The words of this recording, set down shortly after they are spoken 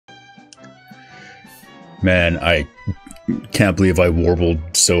Man, I can't believe I warbled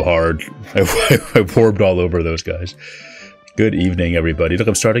so hard. I warbled all over those guys. Good evening, everybody. Look,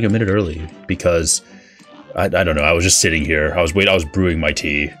 I'm starting a minute early because I don't know. I was just sitting here. I was brewing my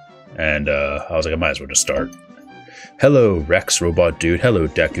tea, and I was like, I might as well just start. Hello, Rex, Robot Dude. Hello,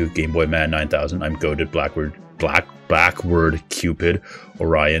 Deku, Game Boy Man 9000. I'm Goated, Blackward, Cupid,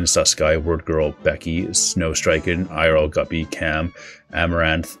 Orion, Suskai, Word Girl, Becky, Snowstriken, IRL Guppy, Cam,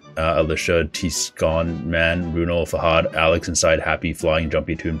 Amaranth, Alicia, T-Scon, Man, Runo, Fahad, Alex Inside, Happy, Flying,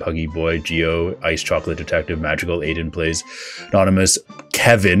 Jumpy Toon, Puggy Boy, Geo, Ice Chocolate Detective, Magical, Aiden Plays, Anonymous,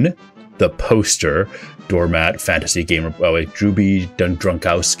 Kevin, The Poster, Doormat, Fantasy Gamer, Druby,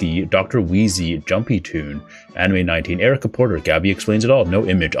 Drunkowski, Dr. Wheezy, Jumpy Toon, Anime 19, Erica Porter, Gabby Explains It All, No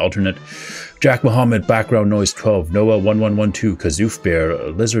Image, Alternate, Jack Muhammad, Background Noise 12, Noah 1112, Kazoof Bear,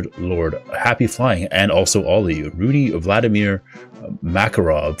 Lizard Lord, Happy Flying, and also all of you, Rudy, Vladimir,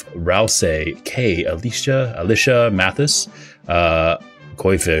 Makarov, Ralsei, K, Alicia Mathis,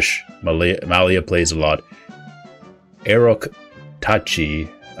 Koifish, Malia Plays a Lot, Erok Tachi,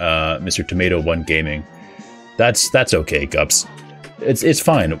 Mr. Tomato 1 Gaming. That's okay, Gups. It's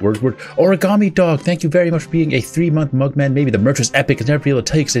fine. We're Origami Dog. Thank you very much for being a 3-month Mugman. Maybe the merch was epic. It's never be able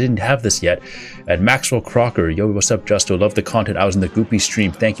to tell you because I didn't have this yet. And Maxwell Crocker, yo, what's up, Justo? Love the content. I was in the Goopy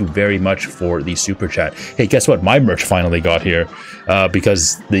stream. Thank you very much for the super chat. Hey, guess what? My merch finally got here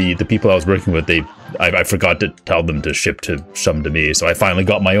because the people I was working with, I forgot to tell them to ship some to me. So I finally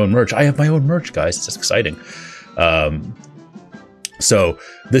got my own merch. I have my own merch, guys. It's just exciting. So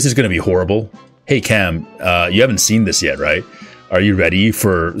this is going to be horrible. Hey, Cam, you haven't seen this yet, right? Are you ready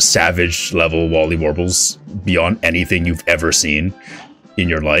for savage level Wally Warbles beyond anything you've ever seen in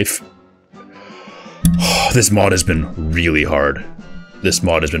your life? This mod has been really hard. This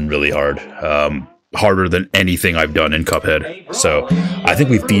mod has been really hard. Harder than anything I've done in Cuphead. So I think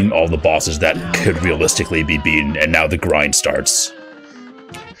we've beaten all the bosses that could realistically be beaten, and now the grind starts.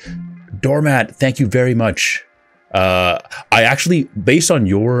 Doormat, thank you very much. I actually, based on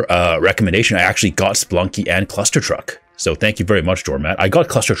your recommendation, I actually got Splunky and Cluster Truck. So thank you very much, Doormat. I got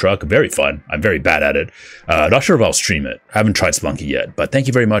Cluster Truck, very fun. I'm very bad at it. Not sure if I'll stream it. I haven't tried Splunky yet, but thank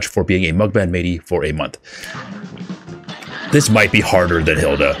you very much for being a Mugman matey for a month. This might be harder than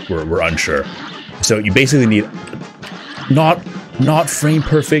Hilda. We're unsure. So you basically need not frame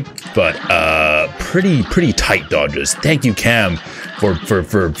perfect, but pretty tight dodges. Thank you, Cam,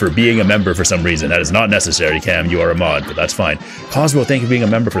 for being a member for some reason. That is not necessary, Cam. You are a mod, but that's fine. Cosmo, thank you for being a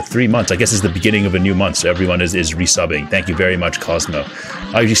member for 3 months. I guess it's the beginning of a new month, so everyone is resubbing. Thank you very much, Cosmo.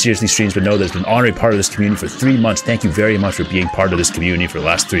 I usually seriously streams, but know there's been an honorary part of this community for 3 months. Thank you very much for being part of this community for the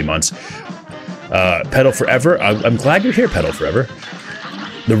last 3 months. Pedal Forever, I'm glad you're here, Pedal Forever.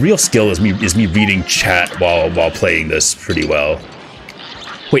 The real skill is me reading chat while playing this pretty well.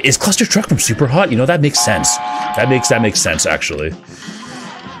 Wait, is Cluster Truck from Super Hot? You know, that makes sense. That makes sense, actually.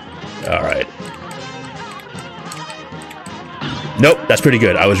 All right. Nope, that's pretty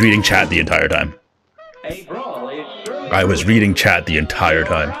good. I was reading chat the entire time. I was reading chat the entire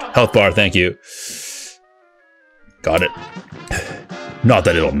time. Health bar, thank you. Got it. Not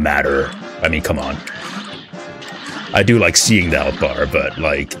that it'll matter. I mean, come on. I do like seeing the health bar, but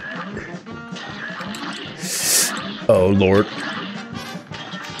like... Oh, Lord.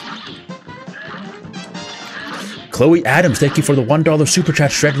 Chloe Adams, thank you for the $1 super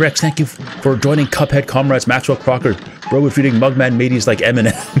chat. Shred Rex, thank you for joining Cuphead Comrades. Maxwell Crocker, bro, was reading Mugman mateys like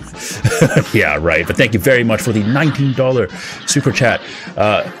Eminem. Yeah, right. But thank you very much for the $19 super chat.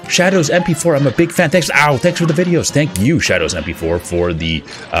 Shadows MP4, I'm a big fan. Thanks. Ow, thanks for the videos. Thank you, Shadows MP4, for the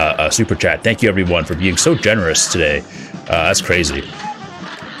super chat. Thank you, everyone, for being so generous today. That's crazy.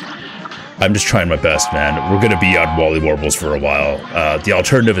 I'm just trying my best, man. We're going to be on Wally Warbles for a while. The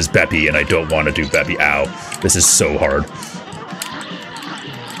alternative is Beppy, and I don't want to do Beppy. Ow. This is so hard.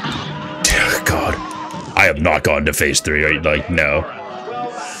 God. I have not gone to phase 3. Like, no.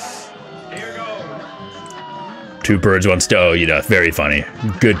 2 birds, 1 stone. Oh, you know, very funny.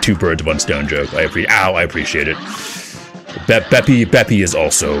 Good 2 birds, 1 stone joke. I appreciate it. Beppy is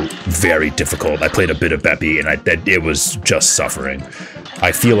also very difficult. I played a bit of Beppy, and it was just suffering.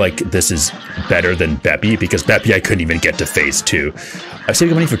 I feel like this is better than Beppy, because Beppy I couldn't even get to phase 2. I'm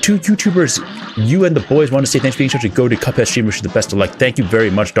saving money for 2 YouTubers. You and the boys want to say thanks for being such a go-to Cuphead streamer. Wish you the best of luck. Thank you very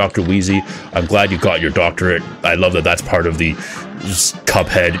much, Dr. Wheezy. I'm glad you got your doctorate. I love that that's part of the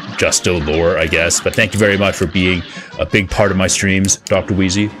Cuphead Justo lore, I guess. But thank you very much for being a big part of my streams, Dr.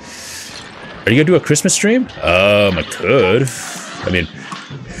 Wheezy. Are you gonna do a Christmas stream? I could. I mean,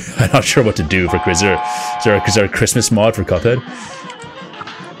 I'm not sure what to do for Christmas. Is there a Christmas mod for Cuphead?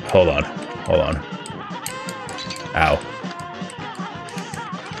 Hold on. Ow.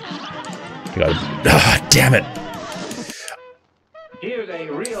 Damn it.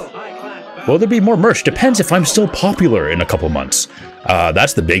 Will there be more merch? Depends if I'm still popular in a couple months.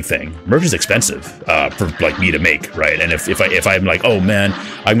 That's the big thing. Merch is expensive for like me to make, right? And if I'm like, oh man,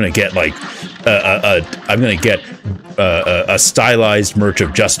 I'm gonna get like a stylized merch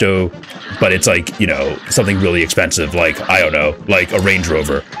of Justo, but it's like, you know, something really expensive, like I don't know, like a Range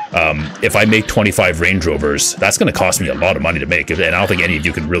Rover. If I make 25 Range Rovers, that's gonna cost me a lot of money to make, and I don't think any of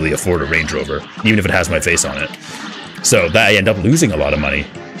you can really afford a Range Rover, even if it has my face on it. So that I end up losing a lot of money.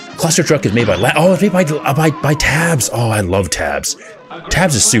 Cluster Truck is made by it's made by Tabs. Oh, I love Tabs.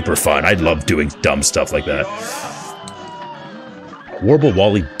 Tabs is super fun. I love doing dumb stuff like that. Warble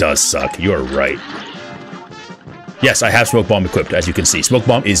Wally does suck. You are right. Yes, I have Smoke Bomb equipped, as you can see. Smoke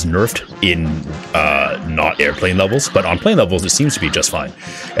Bomb is nerfed in not airplane levels, but on plane levels it seems to be just fine.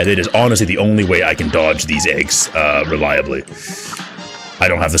 And it is honestly the only way I can dodge these eggs reliably. I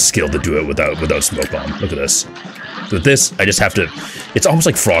don't have the skill to do it without Smoke Bomb. Look at this. With this, I just have to... It's almost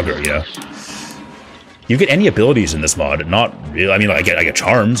like Frogger, you know? You get any abilities in this mod, not really. I mean, I get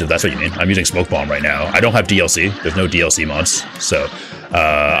charms, if that's what you mean. I'm using Smoke Bomb right now. I don't have DLC. There's no DLC mods, so...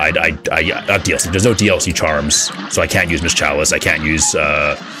 not DLC. There's no DLC charms, so I can't use Miss Chalice. I can't use,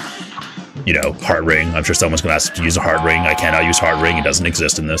 you know, Heart Ring. I'm sure someone's gonna ask to use a Heart Ring. I cannot use Heart Ring. It doesn't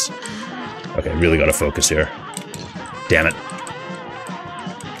exist in this. Okay, really gotta focus here. Damn it.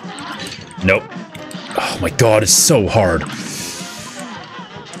 Nope. Oh my god, it's so hard.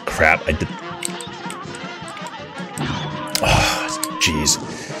 Crap, I did... Oh, jeez.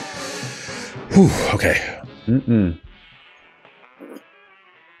 Whew, okay.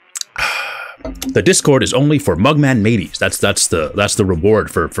 The Discord is only for Mugman mateys. That's the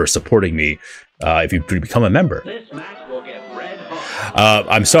reward for supporting me if you become a member.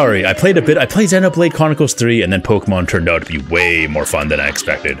 I'm sorry, I played Xenoblade Chronicles 3, and then Pokemon turned out to be way more fun than I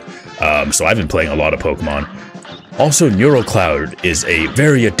expected. So I've been playing a lot of Pokemon. Also, NeuroCloud is a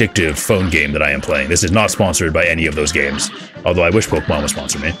very addictive phone game that I am playing. This is not sponsored by any of those games, although I wish Pokemon would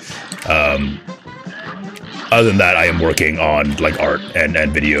sponsor me. Other than that, I am working on like art and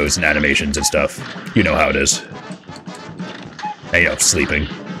videos and animations and stuff. You know how it is. And, you know, sleeping.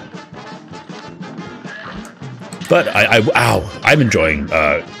 But I'm enjoying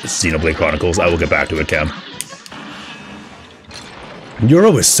Xenoblade Chronicles. I will get back to it, Cam.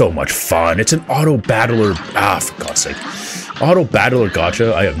 Neuro is so much fun. It's an auto battler. For God's sake. Auto battler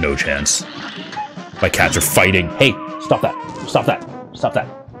gotcha. I have no chance. My cats are fighting. Hey, stop that. Stop that. Stop that.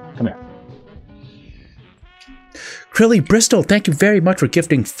 Come here. Krilly Bristol, thank you very much for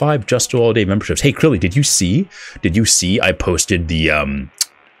gifting 5 Justo All Day memberships. Hey Krilly, did you see I posted the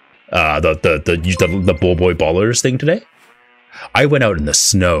Bull Boy Ballers thing today? I went out in the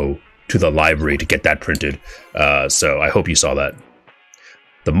snow to the library to get that printed. So I hope you saw that.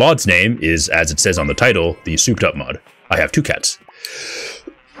 The mod's name is, as it says on the title, the Souped Up mod. I have 2 cats.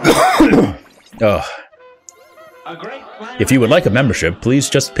 If you would like a membership,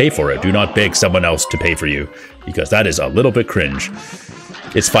 please just pay for it. Do not beg someone else to pay for you, because that is a little bit cringe.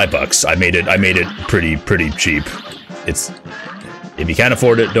 It's $5. I made it pretty cheap. If you can't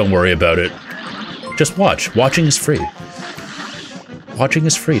afford it, don't worry about it. Just watch. Watching is free. Watching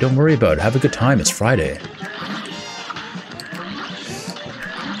is free. Don't worry about it. Have a good time. It's Friday.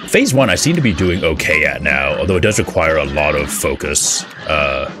 Phase 1 I seem to be doing okay at now, although it does require a lot of focus.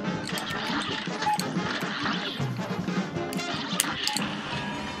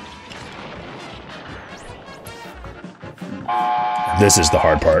 This is the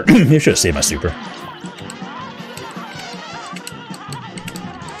hard part. You should have saved my super.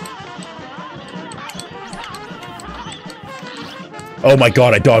 Oh my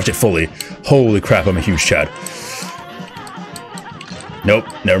god, I dodged it fully. Holy crap, I'm a huge Chad. Nope,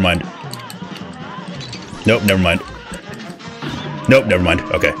 never mind. Nope, never mind. Nope, never mind.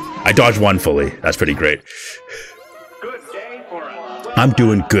 Okay. I dodged one fully. That's pretty great. I'm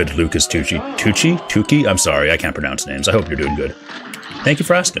doing good, Lucas Tucci. Tuki? I'm sorry, I can't pronounce names. I hope you're doing good. Thank you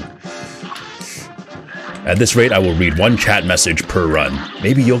for asking. At this rate, I will read 1 chat message per run.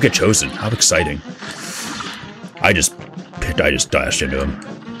 Maybe you'll get chosen. How exciting. I just dashed into him.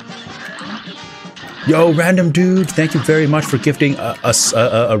 Yo, random dude, thank you very much for gifting us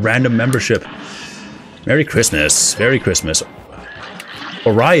a random membership. Merry Christmas. Merry Christmas.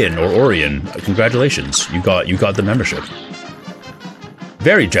 Orion, congratulations. You got the membership.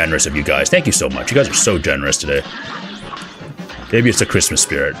 Very generous of you guys. Thank you so much. You guys are so generous today. Maybe it's the Christmas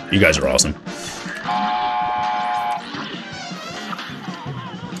spirit. You guys are awesome.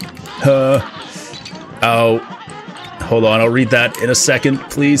 Oh. Hold on, I'll read that in a second,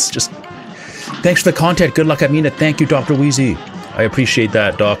 please. Just thanks for the content. Good luck. I mean it. Thank you, Dr. Wheezy. I appreciate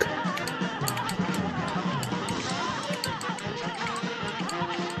that, Doc.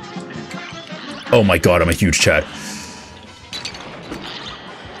 Oh my god, I'm a huge Chad.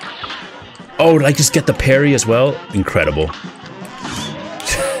 Oh, did I just get the parry as well? Incredible.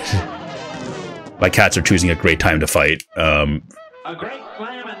 My cats are choosing a great time to fight. A great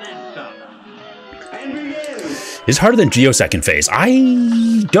slam and then some. It's harder than Geo second phase.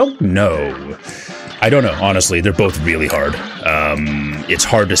 I don't know. I don't know, honestly. They're both really hard. It's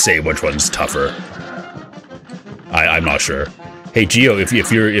hard to say which one's tougher. I'm not sure. Hey Geo,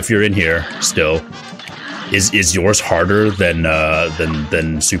 if you're in here still, is yours harder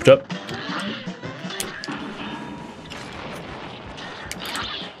than Souped Up?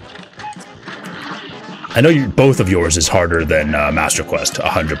 I know both of yours is harder than Master Quest,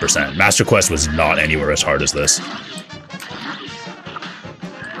 100%. Master Quest was not anywhere as hard as this.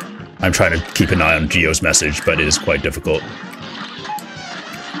 I'm trying to keep an eye on Geo's message, but it is quite difficult.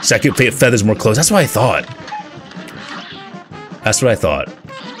 Second Feather's more close. That's what I thought. That's what I thought.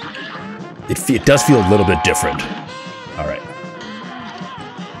 It does feel a little bit different. All right.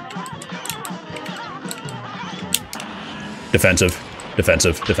 Defensive,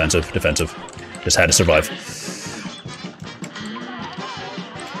 defensive, defensive, defensive. Just had to survive.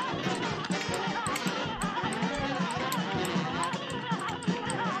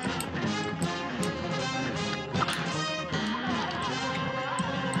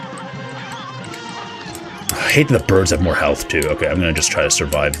 I hate that the birds have more health too. Okay, I'm gonna just try to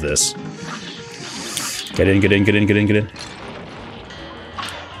survive this. Get in, get in, get in, get in, get in.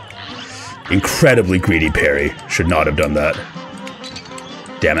 Incredibly greedy parry. Should not have done that.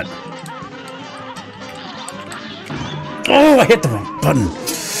 Damn it. Oh, I hit the wrong button.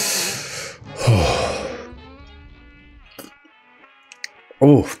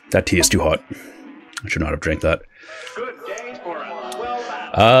 Oh, that tea is too hot. I should not have drank that.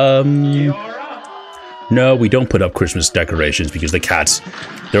 No, we don't put up Christmas decorations because the cats...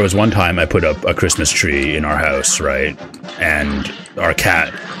 There was one time I put up a Christmas tree in our house, right? And our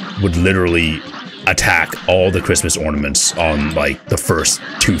cat would literally attack all the Christmas ornaments on, like, the first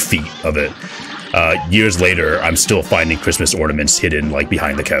 2 feet of it. Years later, I'm still finding Christmas ornaments hidden, like,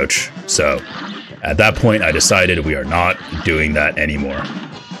 behind the couch. So, at that point, I decided we are not doing that anymore.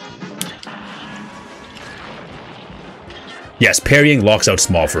 Yes, parrying locks out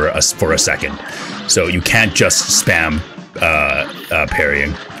small for a second. So you can't just spam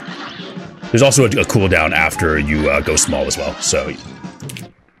parrying. There's also a cooldown after you go small as well. So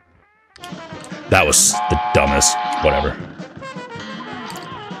that was the dumbest. Whatever.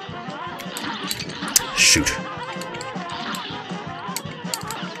 Shoot.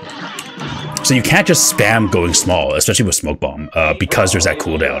 So you can't just spam going small, especially with Smoke Bomb, because there's that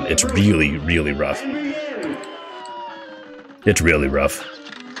cooldown. It's really, really rough. It's really rough.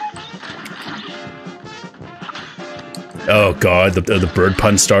 Oh god, the bird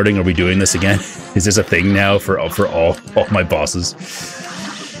pun starting. Are we doing this again? Is this a thing now for all my bosses?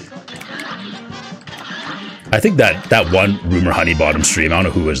 I think that one Rumor Honey Bottom stream, I don't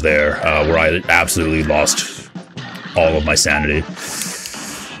know who was there, where I absolutely lost all of my sanity.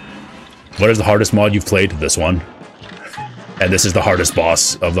 What is the hardest mod you've played? This one. And this is the hardest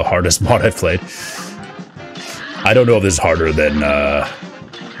boss of the hardest mod I've played. I don't know if this is harder than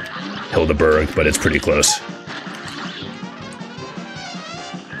Hildeberg, but it's pretty close.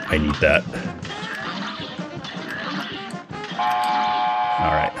 I need that.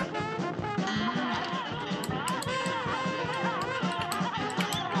 All right.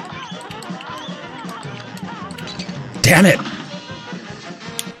 Damn it!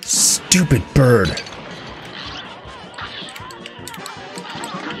 Stupid bird.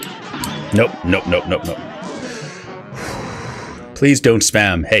 Nope, nope, nope, nope, nope. Please don't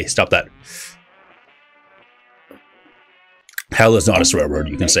spam. Hey, stop that. Hell is not a swear word.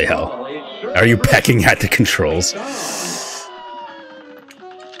 You can say hell. Are you pecking at the controls?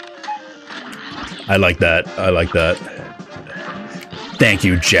 I like that. I like that. Thank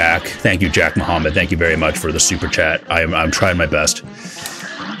you, Jack. Thank you, Jack Muhammad. Thank you very much for the super chat. I'm trying my best.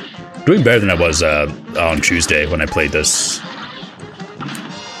 Doing better than I was on Tuesday when I played this.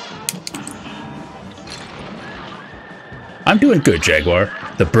 I'm doing good, Jaguar.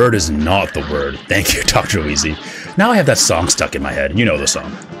 The bird is not the word. Thank you, Dr. Weezy. Now I have that song stuck in my head. You know the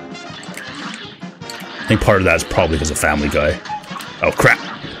song. I think part of that is probably because of Family Guy. Oh, crap.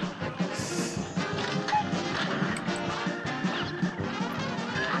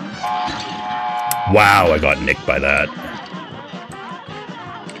 Wow, I got nicked by that.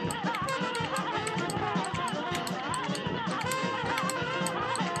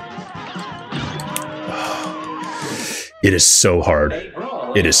 It is so hard.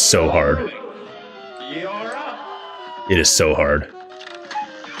 It is so hard. It is so hard.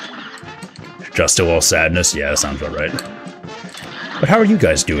 Justo all sadness. Yeah, that sounds about right. But how are you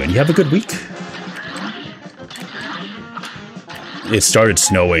guys doing? You have a good week? It started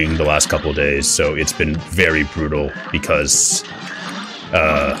snowing the last couple of days, so it's been very brutal because,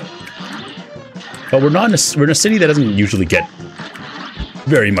 well, we're in a city that doesn't usually get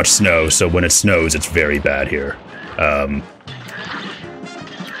very much snow, so when it snows, it's very bad here. I'm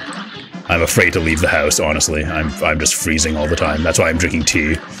afraid to leave the house, honestly. I'm just freezing all the time. That's why I'm drinking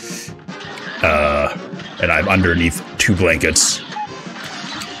tea. And I'm underneath 2 blankets.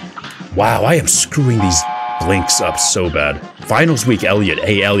 Wow, I am screwing these blinks up so bad. Finals week, Elliot.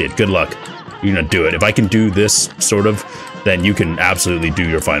 Hey, Elliot, good luck. You're gonna do it. If I can do this, sort of, then you can absolutely do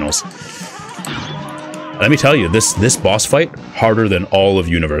your finals. Let me tell you, this boss fight, harder than all of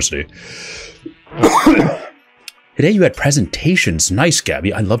university. Today you had presentations. Nice,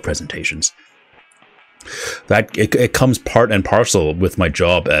 Gabby. I love presentations. It comes part and parcel with my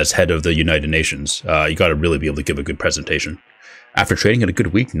job as head of the United Nations. You gotta really be able to give a good presentation. After trading in a good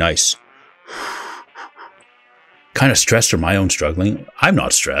week, nice. Kind of stressed from my own struggling. I'm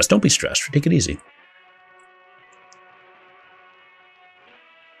not stressed. Don't be stressed. Take it easy.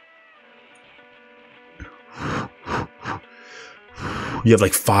 You have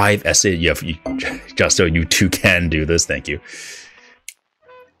like 5 essays. Justo, you too can do this. Thank you.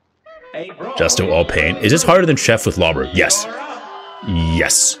 Justo all pain. Is this harder than Chef with Lobber? Yes.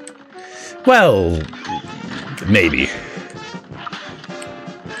 Yes. Well, maybe.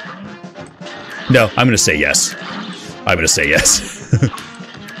 No, I'm going to say yes. I'm going to say yes.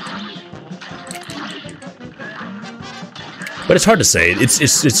 But it's hard to say.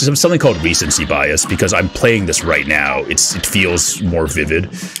 It's something called recency bias because I'm playing this right now. It feels more vivid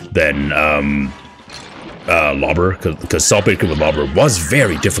than Lobber because Salt Baker with Lobber was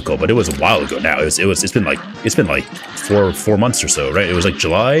very difficult, but it was a while ago now. It's been like 4 months or so, right? It was like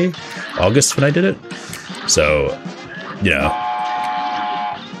July, August when I did it. So, you know,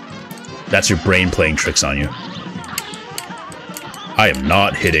 that's your brain playing tricks on you. I am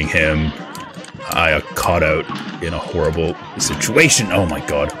not hitting him. I got caught out in a horrible situation. Oh my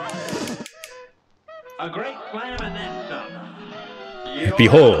god. A great slam and then some.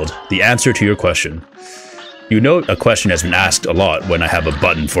 Behold, the answer to your question. You know a question has been asked a lot when I have a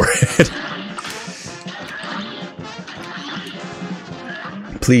button for it.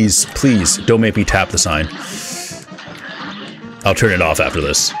 Please, please, don't make me tap the sign. I'll turn it off after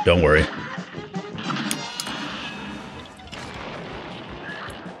this. Don't worry.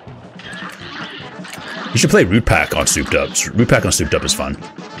 You should play Root Pack on Souped Up. Root Pack on Souped Up is fun.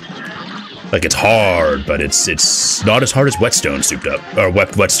 Like, it's hard, but it's not as hard as Whetstone Souped Up. Or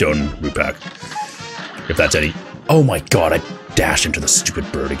Whetstone Root Pack. If that's any... Oh my god, I dashed into the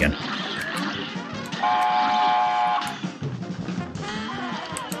stupid bird again.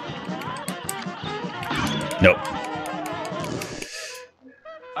 Nope.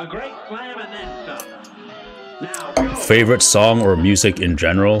 A great slam and then some. Now go. Favorite song or music in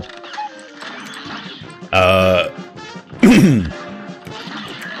general?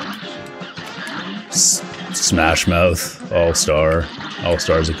 Smash Mouth, All Star. All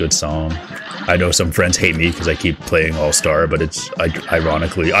Star is a good song. I know some friends hate me because I keep playing All Star, but it's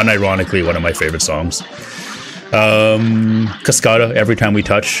unironically one of my favorite songs. Cascada, Every Time We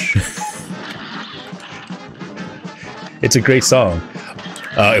Touch. It's a great song.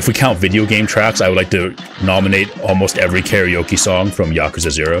 If we count video game tracks, I would like to nominate almost every karaoke song from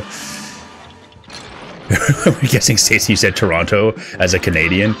Yakuza 0. I'm guessing, Stacey, you said Toronto as a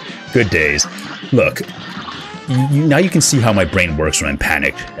Canadian. Good days. Look, now you can see how my brain works when I'm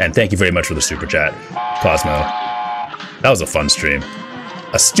panicked. And thank you very much for the super chat, Cosmo. That was a fun stream.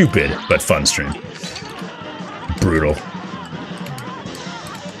 A stupid, but fun stream. Brutal.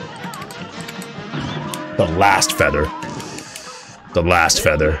 The last feather. The last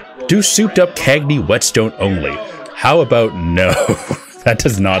feather. Do souped up Cagney Whetstone only. How about no? That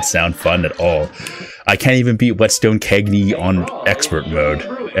does not sound fun at all. I can't even beat Whetstone Cagney on expert mode,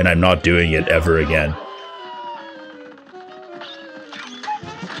 and I'm not doing it ever again.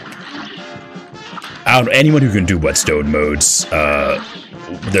 I don't know, anyone who can do Whetstone modes,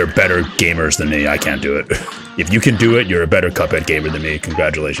 they're better gamers than me. I can't do it. If you can do it, you're a better Cuphead gamer than me.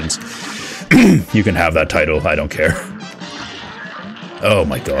 Congratulations. You can have that title. I don't care. Oh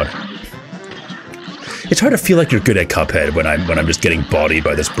my god. It's hard to feel like you're good at Cuphead when I'm just getting bodied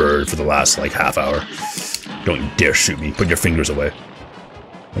by this bird for the last like half hour. Don't you dare shoot me. Put your fingers away.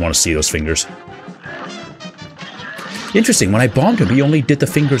 I want to see those fingers. Interesting, when I bombed him, he only did the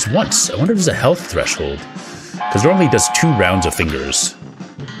fingers once. I wonder if there's a health threshold. Because normally he does 2 rounds of fingers.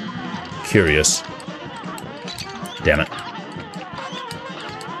 Curious. Damn it.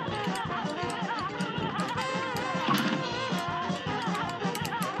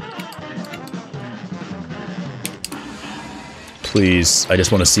 Please, I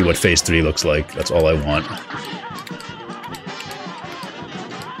just want to see what phase 3 looks like. That's all I want.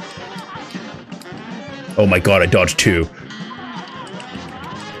 Oh my god, I dodged 2.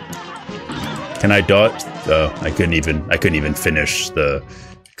 Can I dodge? Oh, I couldn't even finish the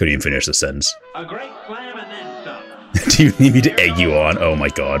sentence. A great slam and then some. Do you need me to egg you on? Oh my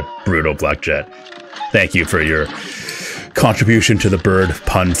god. Brutal, Black Jet. Thank you for your contribution to the bird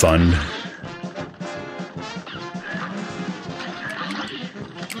pun fund.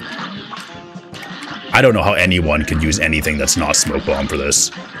 I don't know how anyone could use anything that's not Smoke Bomb for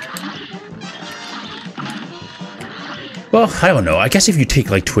this. Well, I don't know. I guess if you take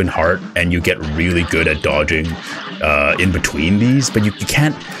like Twin Heart and you get really good at dodging in between these, but you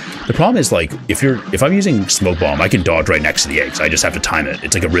can't. The problem is like if I'm using Smoke Bomb, I can dodge right next to the eggs. I just have to time it.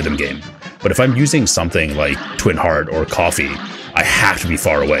 It's like a rhythm game. But if I'm using something like Twin Heart or Coffee, I have to be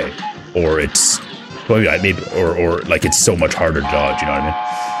far away, or it's well, maybe or like it's so much harder to dodge. You know what I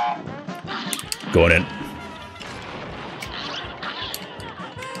mean? Going in.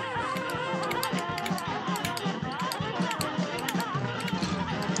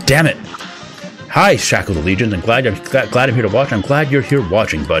 Damn it! Hi, Shackled Allegiance. I'm glad I'm here to watch. I'm glad you're here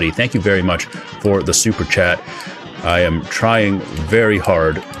watching, buddy. Thank you very much for the super chat. I am trying very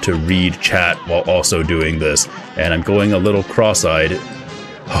hard to read chat while also doing this, and I'm going a little cross-eyed.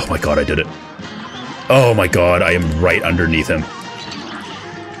 Oh my god, I did it. Oh my god, I am right underneath him.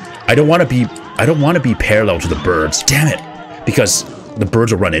 I don't want to be parallel to the birds. Damn it! Because the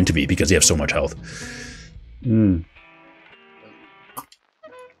birds will run into me because they have so much health.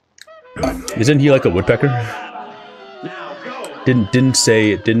 Isn't he like a woodpecker? Didn't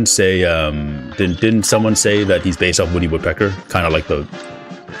someone say that he's based off Woody Woodpecker? Kind of like the.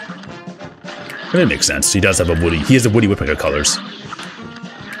 I mean, it makes sense. He does have a Woody. He has the Woody Woodpecker colors.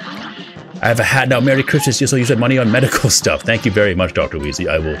 I have a hat now. Merry Christmas. So you said money on medical stuff. Thank you very much, Dr. Weezy.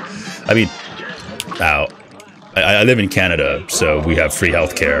 I will. I mean, ow. I live in Canada, so we have free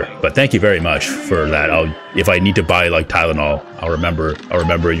healthcare. But thank you very much for that. If I need to buy like Tylenol, I'll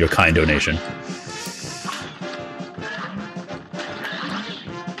remember your kind donation.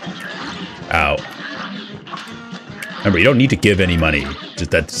 Ow. Remember, you don't need to give any money.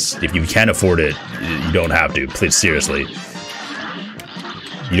 Just that's if you can't afford it, you don't have to. Please, seriously.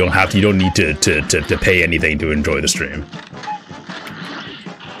 You don't have to. You don't need to pay anything to enjoy the stream.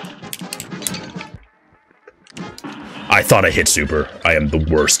 I thought I hit super. I am the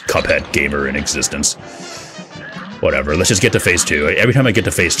worst Cuphead gamer in existence. Whatever, let's just get to phase 2. Every time I get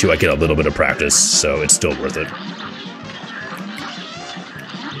to phase 2, I get a little bit of practice, so it's still worth it.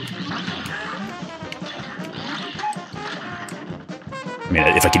 I mean,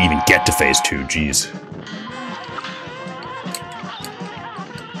 if I can even get to phase 2, geez.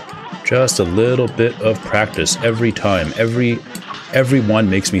 Just a little bit of practice every time. Every one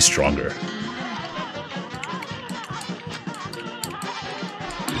makes me stronger.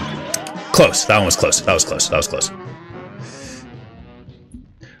 Close. That one was close. That was close. That was close.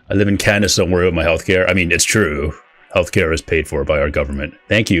 I live in Canada, so don't worry about my healthcare. I mean, it's true. Healthcare is paid for by our government.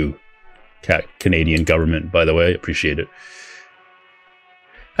 Thank you, Canadian government, by the way. Appreciate it.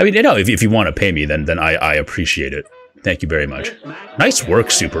 I mean, you know, if you want to pay me, then I appreciate it. Thank you very much. Nice work,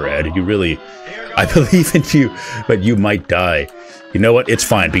 Super Ed. You really... I believe in you, but you might die. You know what? It's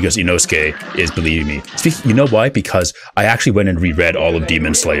fine, because Inosuke is believing me. You know why? Because I actually went and reread all of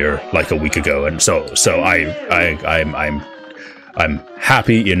Demon Slayer like a week ago, and so I'm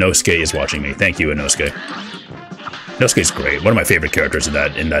happy Inosuke is watching me. Thank you, Inosuke. Inosuke's great. One of my favorite characters in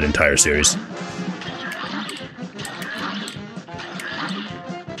that entire series.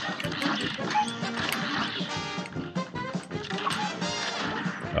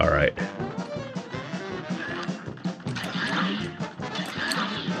 All right.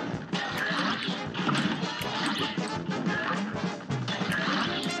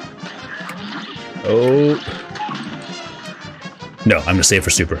 Oh. No, I'm gonna save for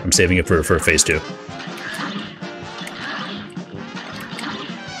super. I'm saving it for phase 2.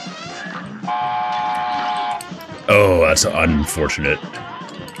 Oh, that's unfortunate.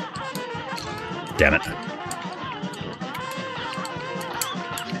 Damn it.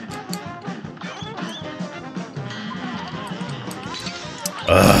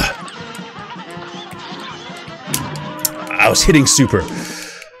 I was hitting super.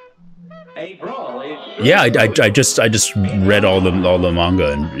 Yeah, I just read all the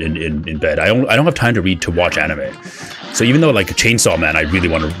manga in bed. I don't have time to watch anime. So even though like Chainsaw Man, I really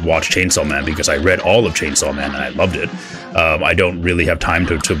want to watch Chainsaw Man because I read all of Chainsaw Man and I loved it. I don't really have time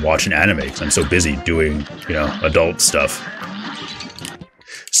to watch an anime because I'm so busy doing, you know, adult stuff.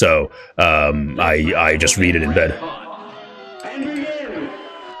 So I just read it in bed.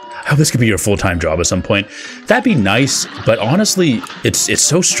 I hope this could be your full-time job at some point. That'd be nice, but honestly, it's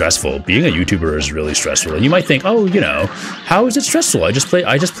so stressful. Being a YouTuber is really stressful. And you might think, oh, you know, how is it stressful? I just play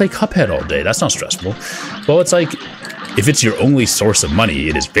CUPHEAD all day. That's not stressful. Well, it's like, if it's your only source of money,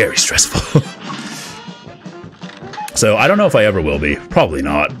 it is very stressful. So I don't know if I ever will be. Probably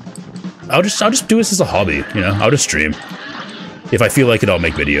not. I'll just do this as a hobby, you know? I'll just stream. If I feel like it, I'll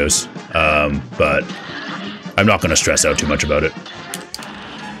make videos. But I'm not going to stress out too much about it.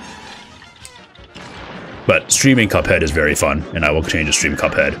 But streaming CUPHEAD is very fun, and I will continue to stream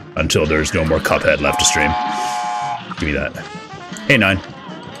CUPHEAD until there's no more CUPHEAD left to stream. Give me that. Hey, 9.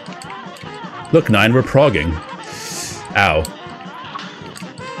 Look, 9, we're progging. Ow.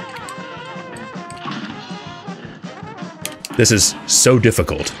 This is so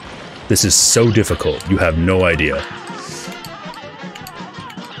difficult. This is so difficult. You have no idea.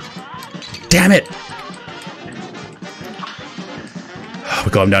 Damn it!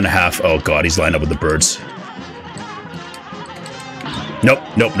 We got him down to half. Oh god, he's lined up with the birds. Nope,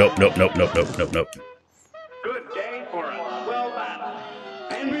 nope, nope, nope, nope, nope, nope, nope, nope. Good day for a well battle.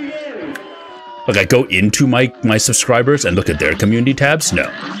 And begin. Look, I go into my subscribers and look at their community tabs. No,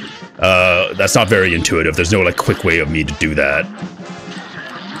 that's not very intuitive. There's no like quick way of me to do that.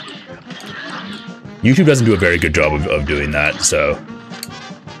 YouTube doesn't do a very good job of doing that. So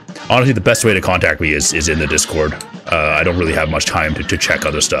honestly, the best way to contact me is in the Discord. I don't really have much time to check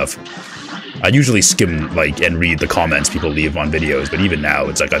other stuff. I usually skim like and read the comments people leave on videos, but even now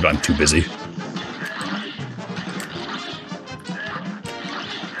it's like I'm too busy.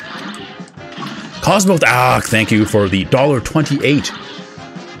 Cosmo, thank you for the $1.28.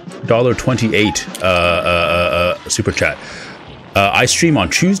 $1.28 super chat. I stream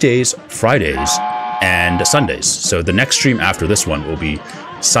on Tuesdays, Fridays, and Sundays. So the next stream after this one will be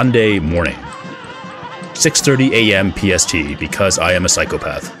Sunday morning. 6:30 a.m. PST, because I am a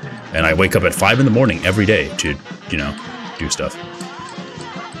psychopath. And I wake up at 5 in the morning every day to, you know, do stuff.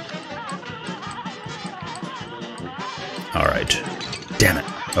 Alright. Damn it.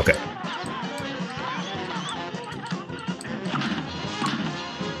 Okay.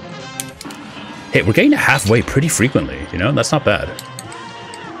 Hey, we're getting to halfway pretty frequently, you know? That's not bad.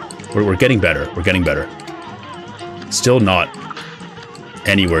 We're getting better. We're getting better. Still not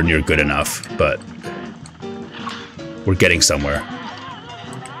anywhere near good enough, but we're getting somewhere.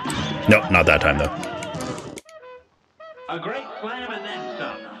 No, not that time, though. A great slam and then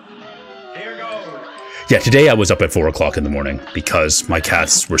some. Here goes. Yeah, today I was up at 4 o'clock in the morning because my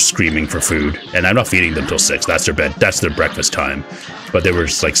cats were screaming for food, and I'm not feeding them till 6. That's their bed. That's their breakfast time. But they were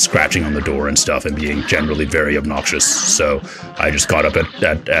just like scratching on the door and stuff and being generally very obnoxious. So I just got up at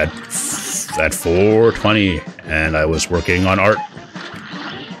 4:20 and I was working on art.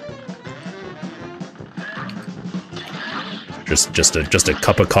 Just a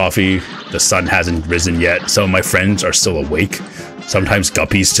cup of coffee. The sun hasn't risen yet. Some of my friends are still awake. Sometimes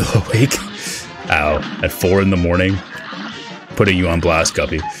Guppy's still awake. Ow. At 4 in the morning. Putting you on blast,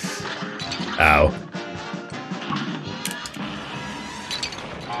 Guppy. Ow.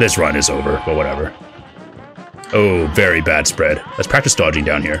 This run is over, but whatever. Oh, very bad spread. Let's practice dodging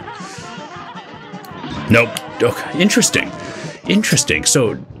down here. Nope. Okay. Interesting. Interesting.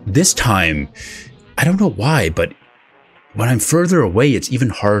 So this time, I don't know why, but when I'm further away, it's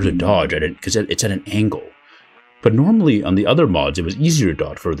even harder to dodge at it because it's at an angle. But normally on the other mods, it was easier to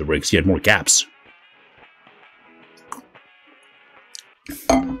dodge further away because you had more gaps.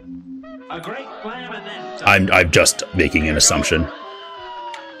 A great slam and then some. I'm just making an assumption.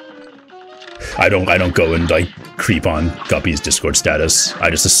 I don't go and like creep on Guppy's Discord status. I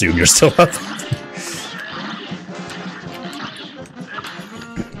just assume you're still up.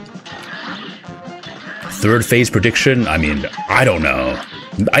 Third phase prediction? I mean, I don't know.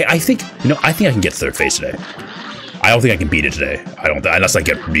 I think, you know, I think I can get third phase today. I don't think I can beat it today. I don't, unless I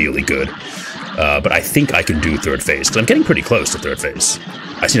get really good. But I think I can do third phase, because I'm getting pretty close to third phase.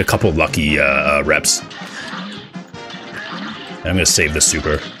 I've seen a couple lucky reps. And I'm going to save the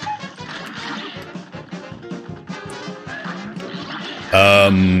super.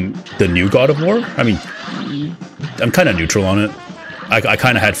 The new God of War? I mean, I'm kind of neutral on it. I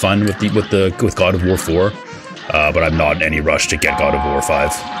kind of had fun with God of War 4, but I'm not in any rush to get God of War 5.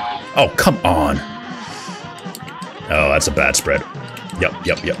 Oh, come on. Oh, that's a bad spread. Yep.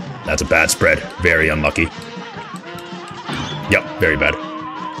 That's a bad spread. Very unlucky. Yep, very bad.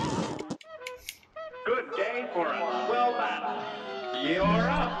 Good day for a well battle. You're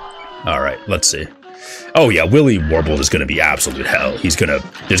up. All right, let's see. Oh yeah, Willy Warble is going to be absolute hell. There's going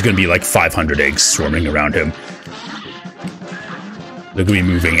to be like 500 eggs swarming around him. They're going to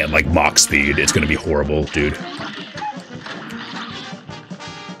be moving at like Mach speed. It's going to be horrible, dude.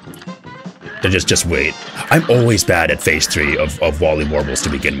 Just wait. I'm always bad at phase 3 of Wally Warbles to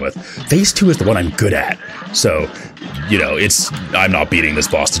begin with. Phase 2 is the one I'm good at. So, you know, I'm not beating this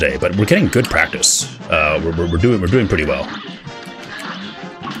boss today, but we're getting good practice. We're doing pretty well.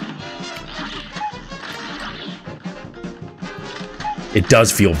 It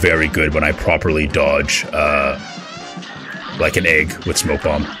does feel very good when I properly dodge like an egg with Smoke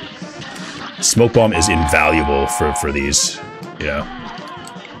Bomb. Smoke Bomb is invaluable for these, you know.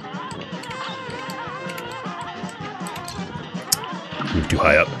 Move too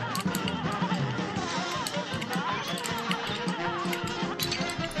high up.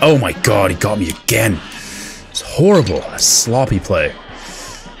 Oh my god, he got me again. It's horrible. A sloppy play.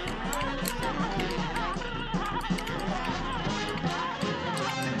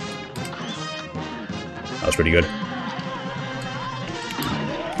 That was pretty good.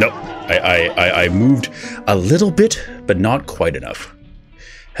 Nope. I moved a little bit, but not quite enough.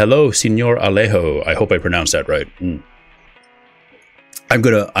 Hello, Senor Alejo. I hope I pronounced that right. I'm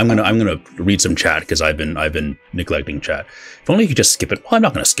gonna read some chat because I've been neglecting chat. If only you could just skip it. Well, I'm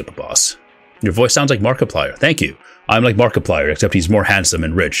not gonna skip a boss. Your voice sounds like Markiplier. Thank you. I'm like Markiplier, except he's more handsome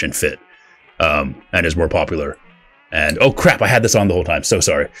and rich and fit, and is more popular. And oh crap, I had this on the whole time. So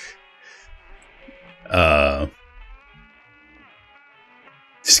sorry.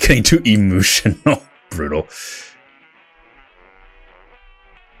 Just getting too emotional. Brutal.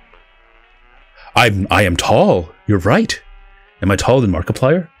 I am tall. You're right. Am I taller than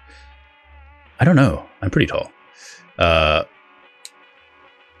Markiplier? I don't know. I'm pretty tall. Have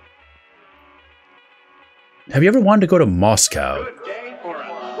you ever wanted to go to Moscow?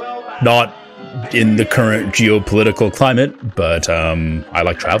 Not in the current geopolitical climate, but I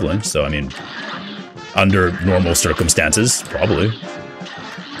like traveling, so I mean, under normal circumstances, probably.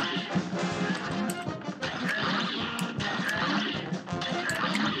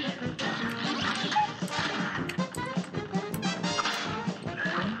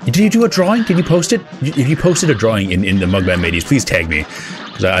 Did you do a drawing? Did you post it? If you posted a drawing in the Mugman Mateys, please tag me.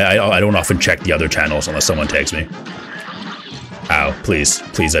 Because I don't often check the other channels unless someone tags me. Ow, please.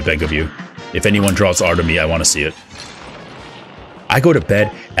 Please, I beg of you. If anyone draws art of me, I want to see it. I go to bed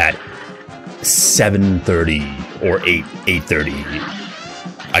at 7:30 or 8:30.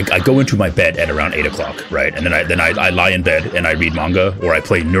 I go into my bed at around 8 o'clock, right? And then I lie in bed and I read manga, or I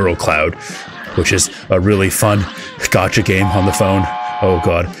play NeuroCloud, which is a really fun gacha game on the phone. Oh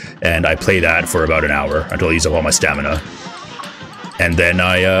god. And I play that for about an hour until I use up all my stamina. And then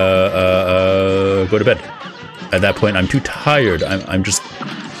I go to bed. At that point, I'm too tired. I'm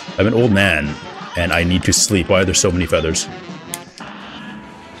an old man, and I need to sleep. Why are there so many feathers?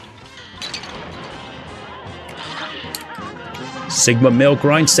 Sigma male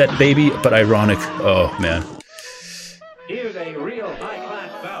grind set, baby, but ironic. Oh, man. Here's a real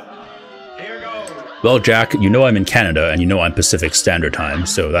high-class bout. Here goes. Well, Jack, you know I'm in Canada, and you know I'm Pacific Standard Time,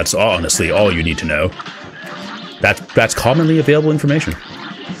 so that's honestly all you need to know. That's commonly available information.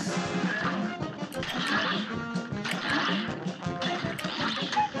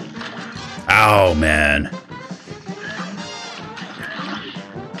 Ow, man.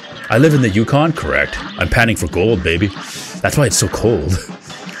 I live in the Yukon? Correct. I'm panning for gold, baby. That's why it's so cold.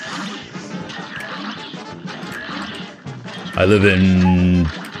 I live in...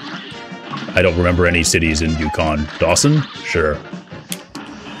 I don't remember any cities in Yukon. Dawson? Sure.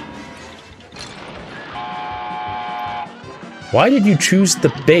 Why did you choose the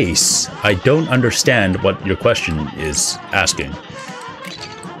base? I don't understand what your question is asking.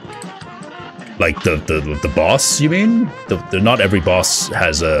 Like the boss, you mean? Not every boss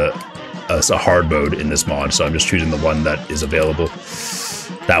has a hard mode in this mod, so I'm just choosing the one that is available.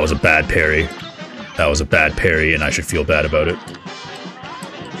 That was a bad parry. That was a bad parry, and I should feel bad about it.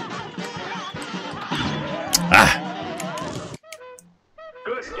 Ah!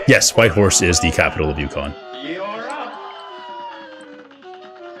 Yes, Whitehorse is the capital of Yukon.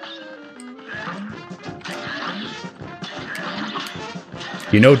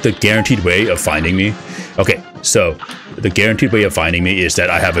 You know the guaranteed way of finding me? Okay, so the guaranteed way of finding me is that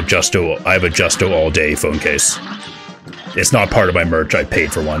I have a Justo all day phone case. It's not part of my merch. I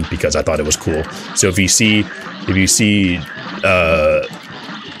paid for one because I thought it was cool. So if you see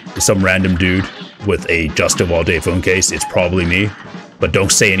some random dude with a Justo all day phone case, it's probably me. But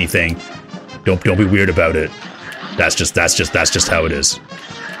don't say anything. Don't be weird about it. That's just how it is.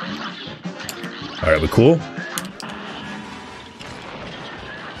 All right, we cool?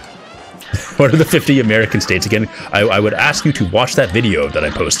 What are the 50 American states again? I would ask you to watch that video that I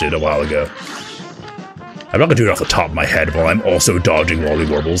posted a while ago. I'm not gonna do it off the top of my head while I'm also dodging Wally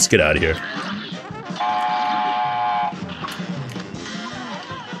Warbles. Get out of here.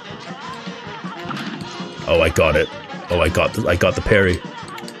 Oh, I got it. Oh, I got the parry.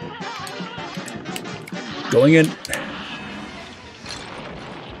 Going in.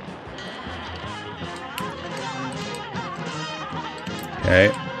 Okay.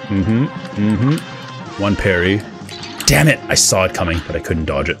 One parry. Damn it! I saw it coming, but I couldn't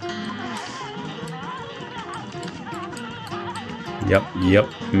dodge it. Yep.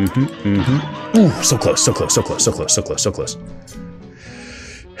 Ooh, so close, so close, so close, so close, so close, so close.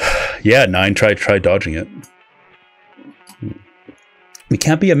 Yeah, 9 try dodging it. We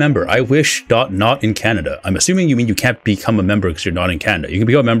can't be a member. I wish not in Canada. I'm assuming you mean you can't become a member because you're not in Canada. You can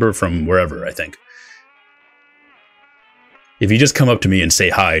become a member from wherever, I think. If you just come up to me and say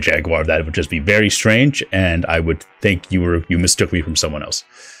hi, Jaguar, that would just be very strange, and I would think you mistook me from someone else.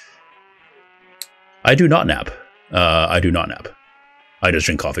 I do not nap. I do not nap. I just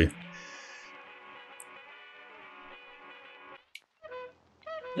drink coffee.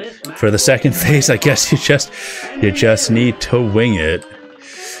 For the second phase, I guess you just need to wing it.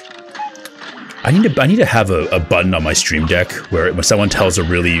 I need to have a button on my stream deck where when someone tells a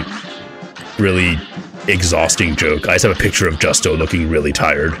really exhausting joke, I just have a picture of Justo looking really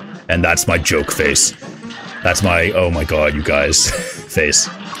tired, and that's my joke face. That's my oh my god, you guys face.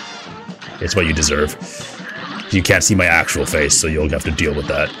 It's what you deserve. You can't see my actual face, so you'll have to deal with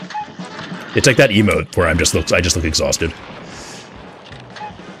that. It's like that emote where I just look exhausted.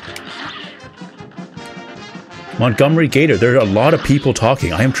 Montgomery Gator, there are a lot of people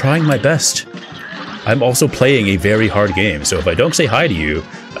talking. I am trying my best. I'm also playing a very hard game, so if I don't say hi to you,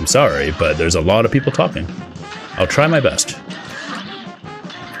 I'm sorry, but there's a lot of people talking. I'll try my best.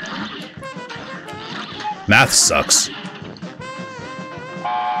 Math sucks.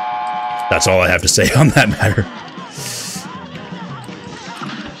 That's all I have to say on that matter.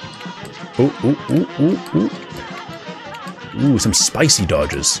 Ooh, some spicy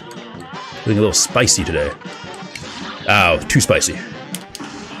dodges. Feeling a little spicy today. Ow, too spicy.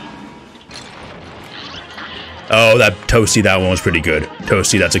 Oh, that Toasty, that one was pretty good.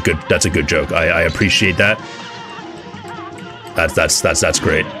 Toasty, that's a good joke. I appreciate that. That's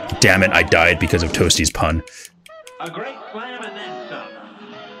great. Damn it, I died because of Toasty's pun. A great slam and then some.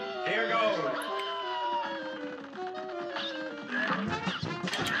 Here goes.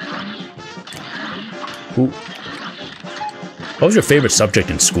 Ooh. What was your favorite subject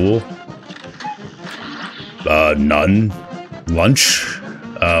in school? None. Lunch.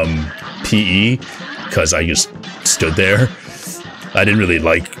 PE. Because I just stood there. I didn't really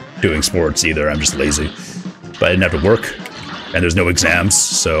like doing sports either. I'm just lazy. But I didn't have to work. And there's no exams,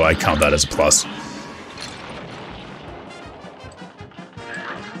 so I count that as a plus.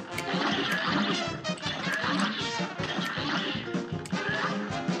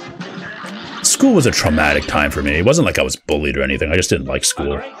 School was a traumatic time for me. It wasn't like I was bullied or anything. I just didn't like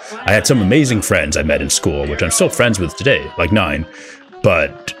school. I had some amazing friends I met in school, which I'm still friends with today, like 9.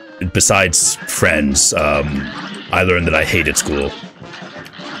 But besides friends, I learned that I hated school.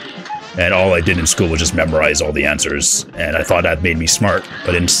 And all I did in school was just memorize all the answers. And I thought that made me smart,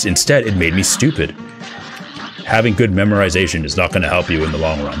 but instead it made me stupid. Having good memorization is not going to help you in the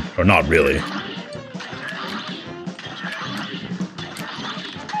long run. Or not really.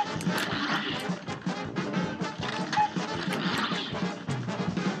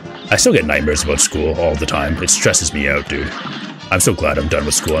 I still get nightmares about school all the time. It stresses me out, dude. I'm so glad I'm done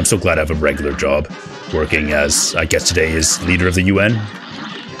with school. I'm so glad I have a regular job. Working as, I guess today is leader of the UN.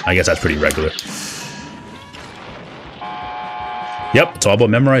 I guess that's pretty regular. Yep, it's all about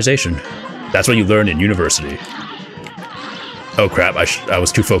memorization. That's what you learn in university. Oh crap, I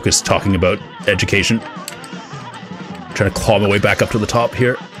was too focused talking about education. Trying to claw my way back up to the top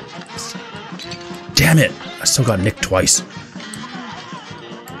here. Damn it, I still got nicked twice.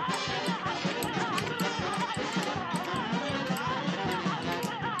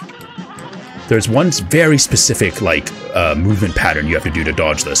 There's one very specific, like, movement pattern you have to do to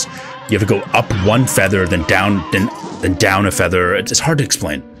dodge this. You have to go up one feather, then down a feather. It's hard to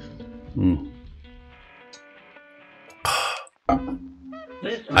explain.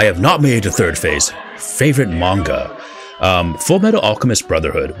 I have not made a third phase. Favorite manga? Full Metal Alchemist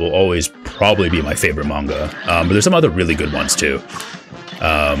Brotherhood will always probably be my favorite manga. But there's some other really good ones too.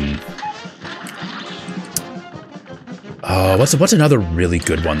 What's another really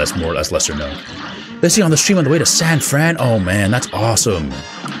good one that's lesser known? Listening on the stream on the way to San Fran. Oh man, that's awesome.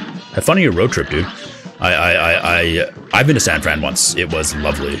 Have fun on your road trip, dude. I've been to San Fran once. It was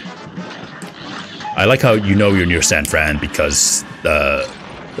lovely. I like how you know you're near San Fran because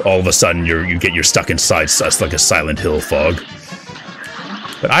all of a sudden you're stuck inside like a Silent Hill fog.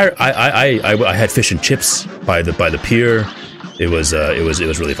 But I had fish and chips by the pier. It was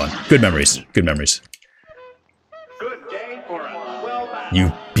really fun. Good memories. Good memories.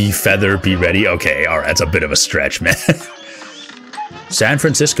 You be feather, be ready. Okay, all right, that's a bit of a stretch, man. San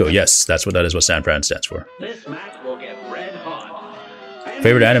Francisco, yes, that is what San Fran stands for. This match will get red hot.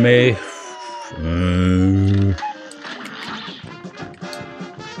 Favorite anime?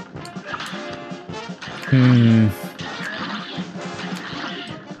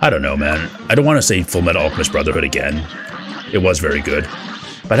 I don't know, man. I don't want to say Full Metal Alchemist Brotherhood again. It was very good.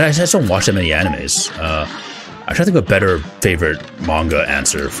 But I just don't watch that many animes. I'm trying to think of a better favorite manga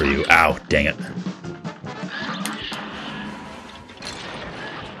answer for you. Ow, dang it.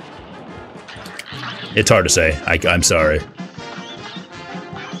 It's hard to say. I'm sorry.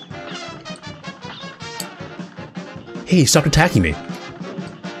 Hey, stop attacking me.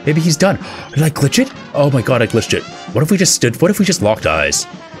 Maybe he's done. Did I glitch it? Oh my god, I glitched it. What if we just locked eyes?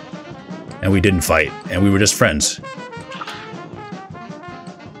 And we didn't fight, and we were just friends?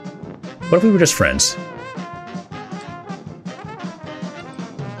 What if we were just friends?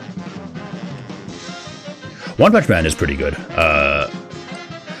 One Punch Man is pretty good.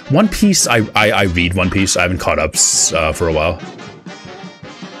 One Piece, I read One Piece. I haven't caught up for a while.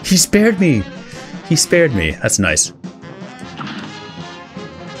 He spared me. He spared me. That's nice.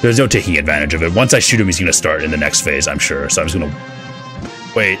 There's no taking advantage of it. Once I shoot him, he's going to start in the next phase, I'm sure. So I'm just going to...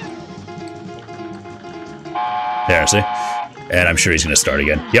 Wait. There, see? And I'm sure he's going to start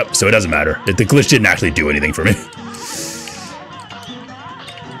again. Yep, so it doesn't matter. The glitch didn't actually do anything for me.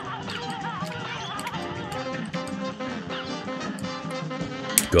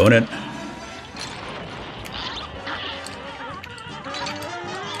 Going in.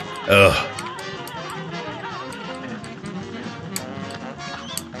 Ugh.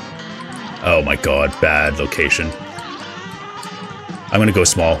 Oh my god, bad location. I'm gonna go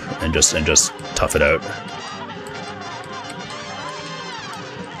small and just tough it out.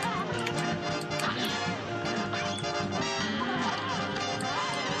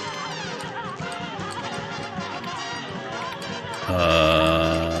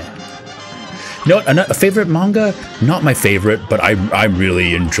 You know what, a favorite manga? Not my favorite, but I'm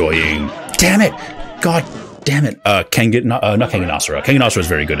really enjoying... Damn it! God damn it. not Kengan Asura. Kengan Asura is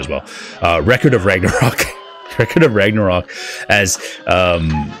very good as well. Record of Ragnarok. Record of Ragnarok as...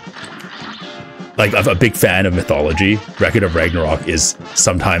 like, I'm a big fan of mythology. Record of Ragnarok is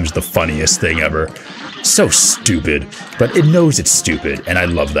sometimes the funniest thing ever. So stupid, but it knows it's stupid, and I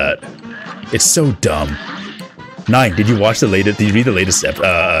love that. It's so dumb. 9, did you watch the latest? Did you read the latest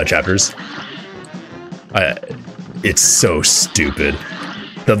chapters? It's so stupid.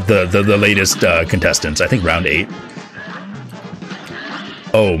 The latest contestants. I think round 8.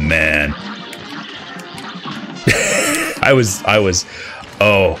 Oh man. I was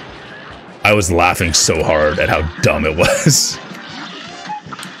laughing so hard at how dumb it was.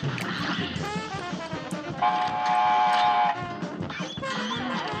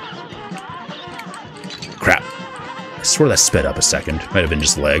 Crap. I swear that sped up a second. Might have been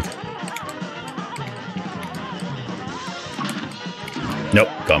just lag. Nope,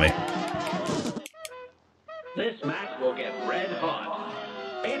 got me. This match will get red hot.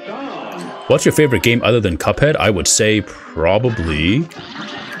 It's on. What's your favorite game other than Cuphead? I would say probably...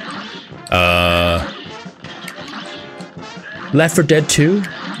 Left 4 Dead 2?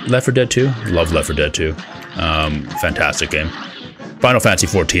 Left 4 Dead 2? Love Left 4 Dead 2. Fantastic game. Final Fantasy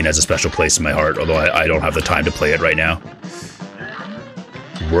XIV has a special place in my heart, although I don't have the time to play it right now.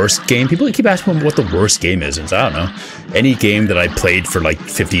 Worst game? People keep asking me what the worst game is, and I don't know. Any game that I played for like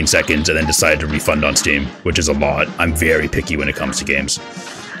 15 seconds and then decided to refund on Steam, which is a lot. I'm very picky when it comes to games.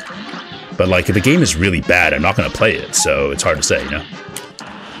 But like, if the game is really bad, I'm not going to play it, so it's hard to say, you know?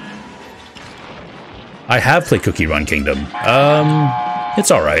 I have played Cookie Run Kingdom.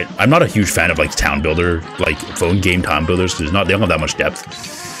 It's alright. I'm not a huge fan of like town builder, like phone game town builders, because they don't have that much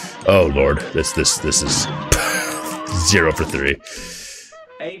depth. Oh lord, this is 0 for 3.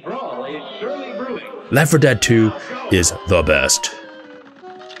 A brawl is surely brewing. Left 4 Dead 2 is the best.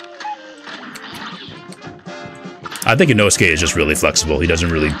 I think Inosuke is just really flexible. He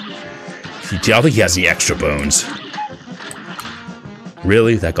doesn't really... I don't think he has the extra bones.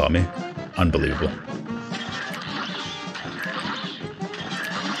 Really? That got me. Unbelievable.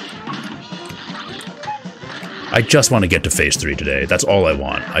 I just want to get to phase 3 today. That's all I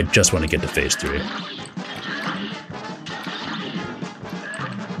want. I just want to get to phase 3.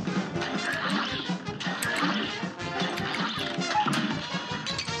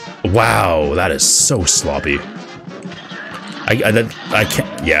 Wow, that is so sloppy. I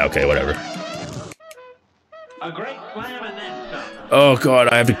can't... Yeah, okay, whatever. A great slam and then some. Oh god,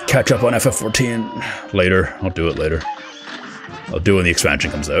 I have to catch up on FF14 later. I'll do it later. I'll do it when the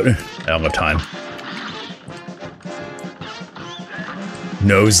expansion comes out. I don't have time.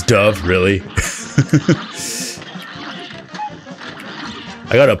 Nose dove, really?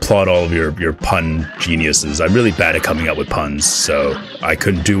 I gotta applaud all of your pun geniuses. I'm really bad at coming up with puns, so I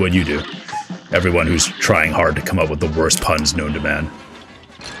couldn't do what you do. Everyone who's trying hard to come up with the worst puns known to man.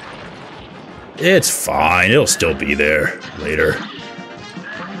 It's fine, it'll still be there later.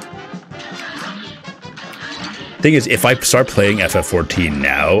 Thing is, if I start playing FF14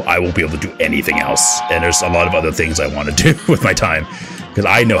 now, I won't be able to do anything else. And there's a lot of other things I want to do with my time. Because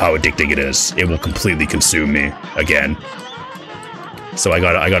I know how addicting it is. It will completely consume me again. So I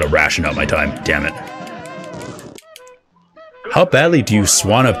gotta ration out my time. Damn it. How badly do you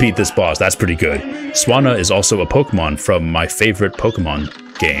Swanna beat this boss? That's pretty good. Swanna is also a Pokemon from my favorite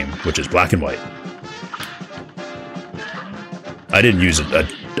Pokemon game, which is Black and White. I didn't use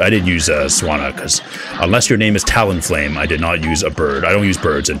Swanna because unless your name is Talonflame, I did not use a bird. I don't use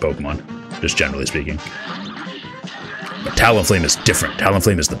birds in Pokemon, just generally speaking. But Talonflame is different.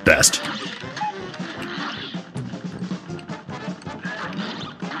 Talonflame is the best.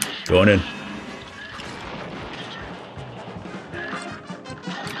 Going in.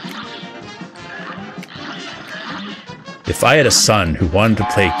 If I had a son who wanted to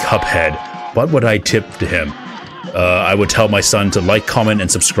play Cuphead, what would I tip to him? I would tell my son to like, comment,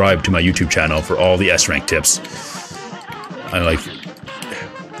 and subscribe to my YouTube channel for all the S-rank tips. I'm like...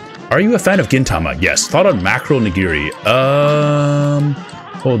 Are you a fan of Gintama? Yes. Thought on Mackerel Nigiri.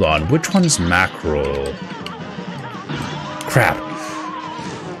 Hold on. Which one's Mackerel? Crap.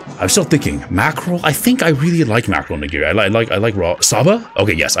 I'm still thinking. Mackerel? I think I really like Mackerel Nigiri. I like raw... Saba?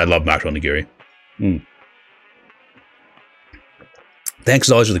 Okay, yes. I love Mackerel Nigiri. Thanks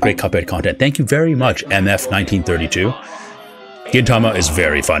as always for the great Cuphead content. Thank you very much, MF1932. Gintama is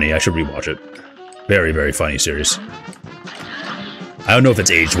very funny. I should rewatch it. Very, very funny series. I don't know if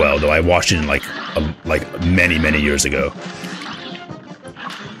it's aged well, though. I watched it in like many, many years ago.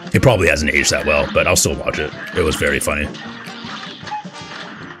 It probably hasn't aged that well, but I'll still watch it. It was very funny.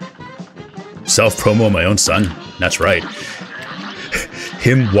 Self-promo my own son. That's right.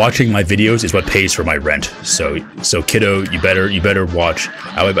 Him watching my videos is what pays for my rent. So kiddo, you better watch.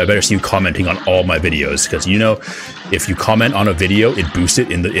 I better see you commenting on all my videos, because you know, if you comment on a video, it boosts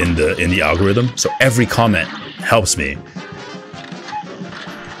it in the algorithm. So every comment helps me.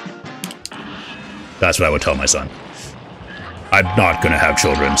 That's what I would tell my son. I'm not gonna have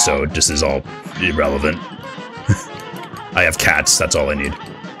children, so this is all irrelevant. I have cats. That's all I need.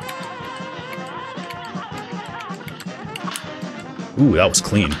 Ooh, that was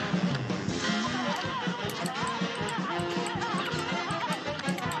clean.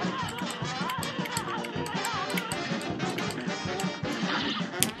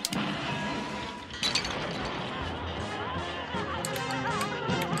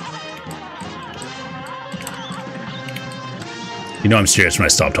 You know I'm serious when I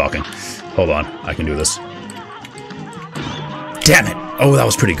stop talking. Hold on, I can do this. Damn it! Oh, that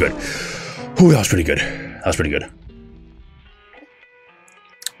was pretty good. Ooh, that was pretty good. That was pretty good.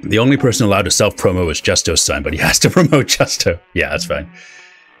 The only person allowed to self-promo is Justo's son, but he has to promote Justo. Yeah, that's fine.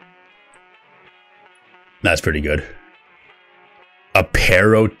 That's pretty good. A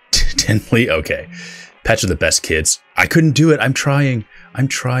Pero Tinley? Okay. Pets are the best kids. I couldn't do it. I'm trying. I'm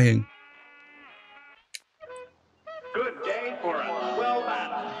trying. Good day for a well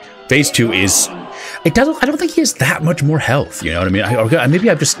battle. Phase 2 is... I don't think he has that much more health, you know what I mean?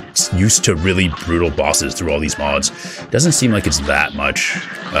 Maybe I'm just used to really brutal bosses through all these mods. Doesn't seem like it's that much.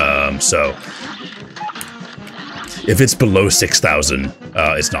 So... If it's below 6,000,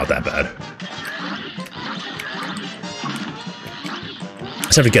 it's not that bad.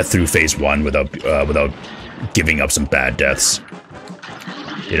 Just have to get through phase 1 without giving up some bad deaths.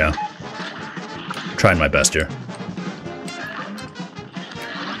 You know? I'm trying my best here.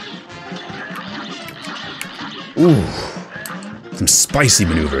 Ooh, some spicy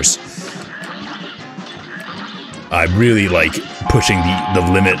maneuvers. I really like pushing the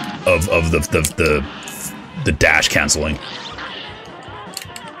limit of the dash canceling.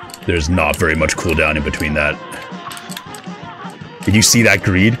 There's not very much cooldown in between that. Did you see that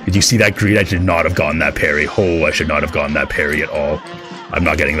greed? Did you see that greed? I should not have gotten that parry. Oh, I should not have gotten that parry at all. I'm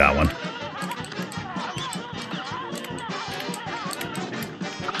not getting that one.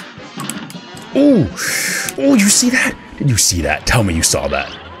 Ooh! Oh, you see that? Did you see that? Tell me you saw that.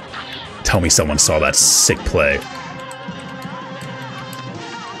 Tell me someone saw that sick play.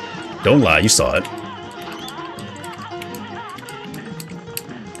 Don't lie, you saw it.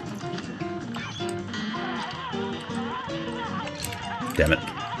 Damn it.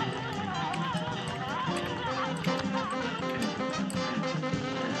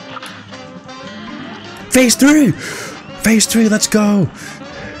 Phase 3! Phase 3, let's go!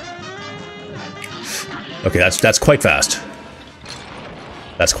 Okay, that's quite fast.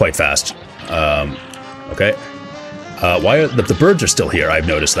 That's quite fast. Okay. Why are the birds are still here? I've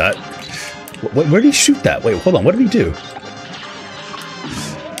noticed that. Where did he shoot that? Wait, hold on. What did he do?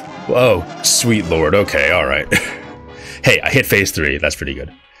 Oh, sweet lord. Okay, all right. Hey, I hit phase 3. That's pretty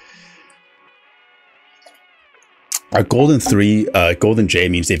good. Our golden 3, golden J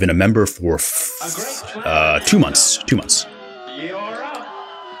means they've been a member for 2 months. 2 months.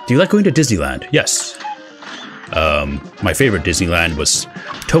 Do you like going to Disneyland? Yes. My favorite Disneyland was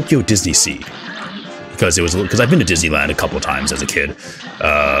Tokyo Disney Sea. Because I've been to Disneyland a couple of times as a kid,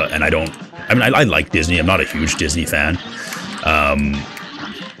 and I like Disney. I'm not a huge Disney fan.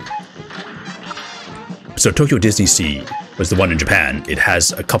 So Tokyo Disney Sea was the one in Japan. It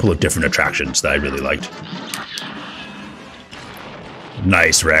has a couple of different attractions that I really liked.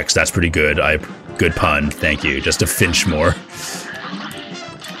 Nice, Rex. That's pretty good. Good pun. Thank you. Just a finch more.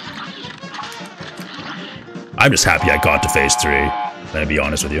 I'm just happy I got to phase 3. I'll be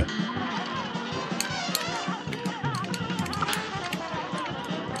honest with you.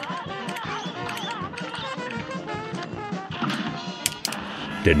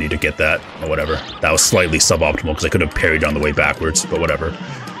 Didn't need to get that, or whatever. That was slightly suboptimal because I could have parried on the way backwards, but whatever.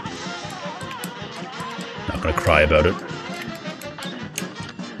 Not gonna cry about it.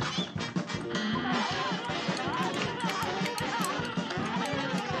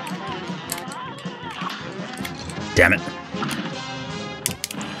 Damn it.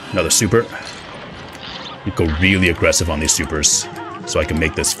 Another super. You go really aggressive on these supers so I can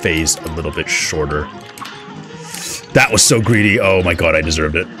make this phase a little bit shorter. That was so greedy. Oh my god, I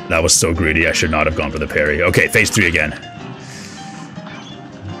deserved it. That was so greedy. I should not have gone for the parry. Okay, phase 3 again.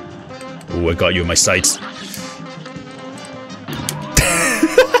 Ooh, I got you in my sights.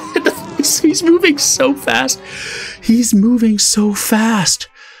 He's moving so fast. He's moving so fast.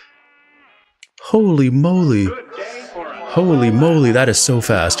 Holy moly. Holy moly, that is so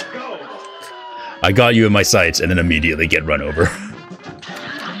fast. I got you in my sights and then immediately get run over.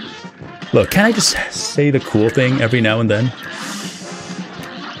 Look, can I just say the cool thing every now and then?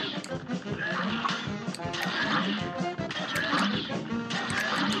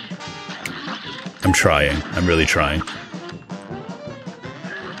 I'm trying. I'm really trying.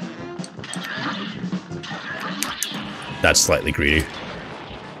 That's slightly greedy.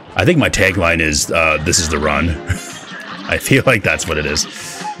 I think my tagline is, this is the run. I feel like that's what it is.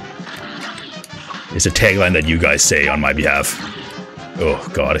 It's a tagline that you guys say on my behalf. Oh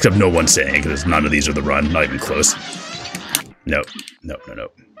god, except no one's saying it because none of these are the run, not even close. Nope, nope, no,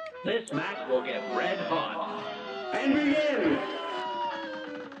 nope. This match will get red hot. And begin!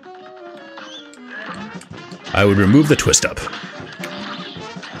 I would remove the twist up.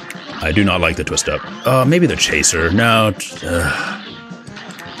 I do not like the twist up. Maybe the chaser. No.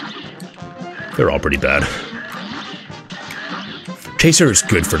 They're all pretty bad. Chaser is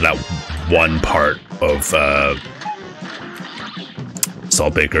good for that one part of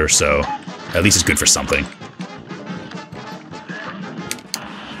Saltbaker, so at least it's good for something.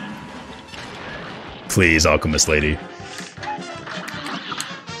 Please, Alchemist Lady.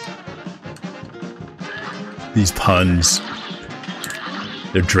 These puns.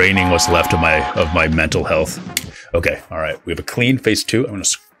 They're draining what's left of my mental health. Okay, all right. We have a clean phase 2. I'm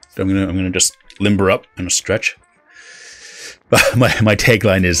gonna just limber up. I'm gonna stretch. My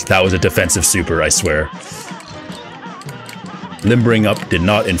tagline is, that was a defensive super, I swear. Limbering up did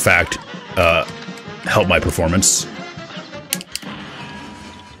not, in fact, help my performance.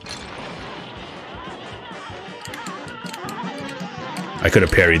 I could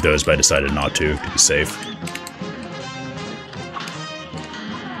have parried those, but I decided not to be safe.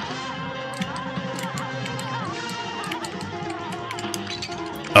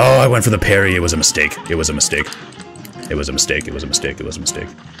 Oh, I went for the parry. It was a mistake. It was a mistake. It was a mistake. It was a mistake. It was a mistake.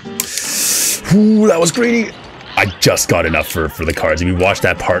 Ooh, that was greedy. I just got enough for the cards. If you watch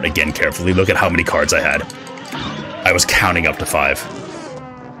that part again carefully, look at how many cards I had. I was counting up to 5.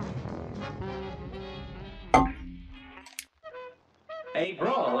 A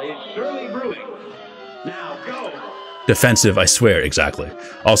brawl is surely brewing. Now go! Defensive, I swear, exactly.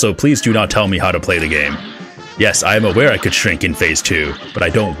 Also, please do not tell me how to play the game. Yes, I am aware I could shrink in phase 2, but I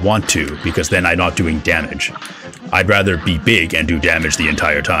don't want to, because then I'm not doing damage. I'd rather be big and do damage the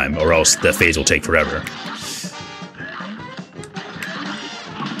entire time, or else the phase will take forever.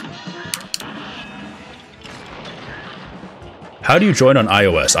 How do you join on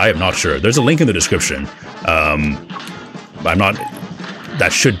iOS? I am not sure. There's a link in the description. I'm not.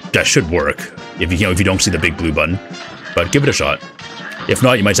 That should work if you don't see the big blue button, but give it a shot. If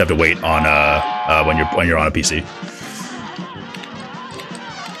not, you might just have to wait on when you're on a PC.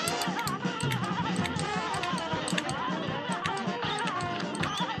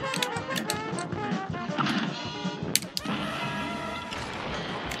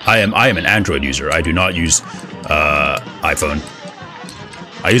 I am an Android user. I do not use iPhone.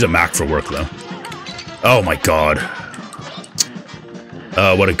 I use a Mac for work though. Oh my god.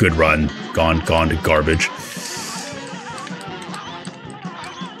 What a good run. Gone to garbage.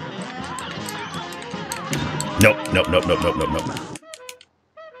 Nope.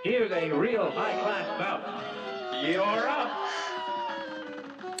 Here's a real high-class bout. You're up.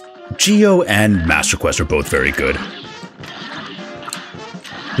 Geo and Master Quest are both very good.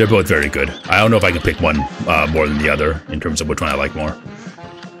 They're both very good. I don't know if I can pick one more than the other in terms of which one I like more.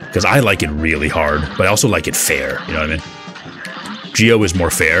 Because I like it really hard, but I also like it fair, you know what I mean? Geo is more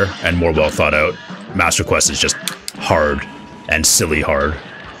fair and more well thought out. Master Quest is just hard and silly hard.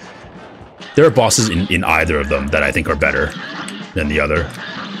 There are bosses in either of them that I think are better than the other.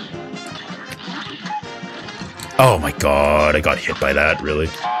 Oh my god, I got hit by that, really?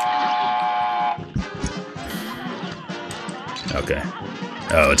 Okay.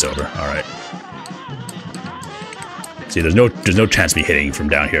 Oh, it's over. Alright. See, there's no chance of me hitting from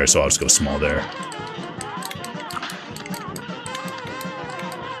down here, so I'll just go small there.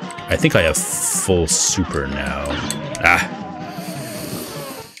 I think I have full super now. Ah.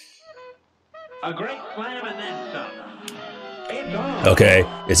 A great slam and then some. It's on. Okay,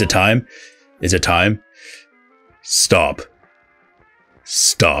 is it time? Is it time? Stop.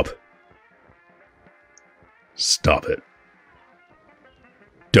 Stop. Stop it.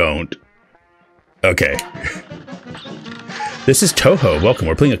 Don't. Okay. This is Touhou. Welcome.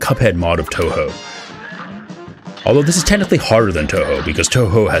 We're playing a Cuphead mod of Touhou. Although this is technically harder than Touhou, because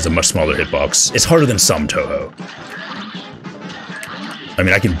Touhou has a much smaller hitbox. It's harder than some Touhou. I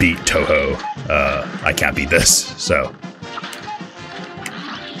mean, I can beat Touhou. I can't beat this, so...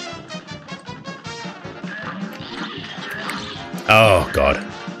 Oh, God.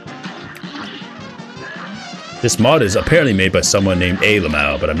 This mod is apparently made by someone named A.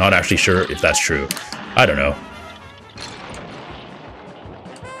 Lamau, but I'm not actually sure if that's true. I don't know.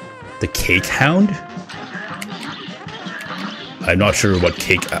 The Cake Hound? I'm not sure what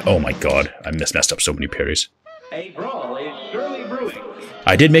cake... Oh my god, I messed up so many parries. A brawl is surely brewing.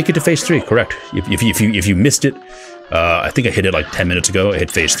 I did make it to phase 3, correct. If you missed it, I think I hit it like 10 minutes ago. I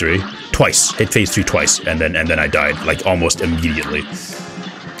hit phase 3 twice. Hit phase 3 twice, and then I died like almost immediately.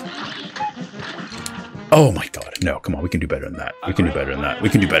 Oh my god, no, come on, we can do better than that. We can do better than that. We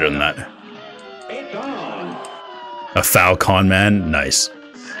can do better than that. It's on. A foul con man? Nice.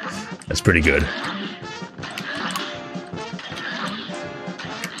 That's pretty good.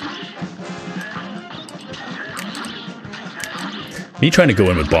 Me trying to go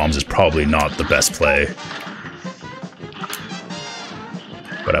in with bombs is probably not the best play.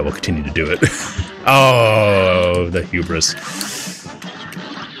 But I will continue to do it. Oh, the hubris.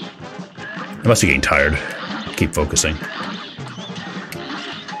 I must be getting tired. I'll keep focusing.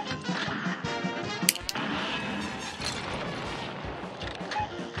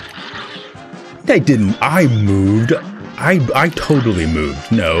 I didn't. I moved. I totally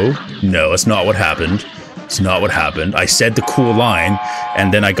moved. No, that's not what happened. It's not what happened. I said the cool line,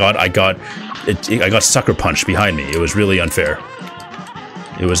 and then I got sucker punched behind me. It was really unfair.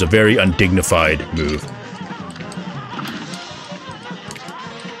 It was a very undignified move.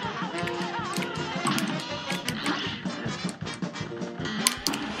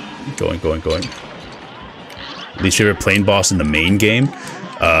 Going. Least favorite plane boss in the main game.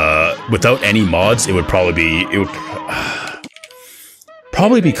 Without any mods, it would probably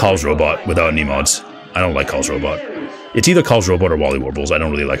be Carl's Robot without any mods. I don't like Carl's Robot. It's either Carl's Robot or Wally Warbles. I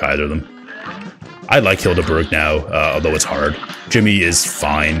don't really like either of them. I like Hildeberg now, although it's hard. Jimmy is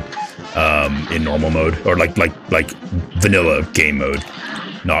fine in normal mode, or like vanilla game mode,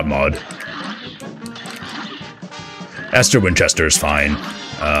 not mod. Esther Winchester is fine.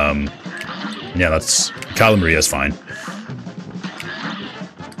 Yeah, that's Calamaria is fine.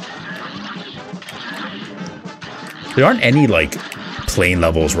 There aren't any like plane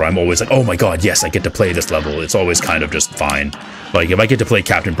levels where I'm always like, oh my god, yes, I get to play this level. It's always kind of just fine. Like if I get to play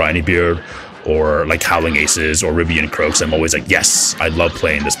Captain Brineybeard or like Howling Aces or Ruby and Croaks, I'm always like, yes, I love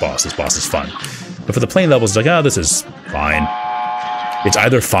playing this boss. This boss is fun. But for the plane levels, it's like, oh, this is fine. It's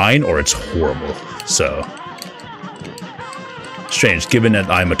either fine or it's horrible. So strange, given that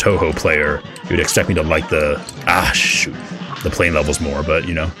I'm a Touhou player, you'd expect me to like the plane levels more, but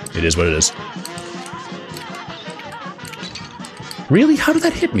you know, it is what it is. Really? How did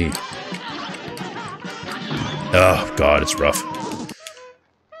that hit me? Oh god, it's rough.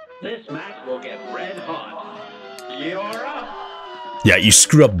 This match will get red hot. You're up. Yeah, you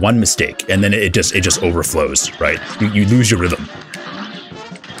screw up one mistake, and then it just overflows, right? You lose your rhythm.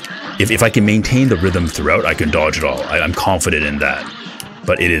 If I can maintain the rhythm throughout, I can dodge it all. I'm confident in that.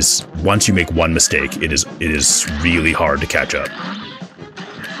 but it is, once you make one mistake, it is really hard to catch up.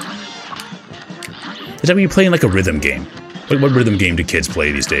 Is that when you're playing like a rhythm game? Like, what rhythm game do kids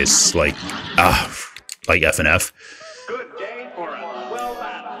play these days? Like FNF? Good day for a 12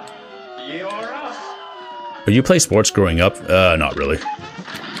 battle. You're up. Did you play sports growing up? Not really.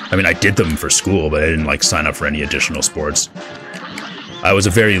 I mean, I did them for school, but I didn't like sign up for any additional sports. I was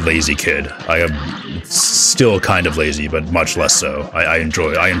a very lazy kid. I am still kind of lazy, but much less so. I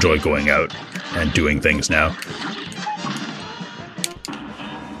enjoy going out and doing things now.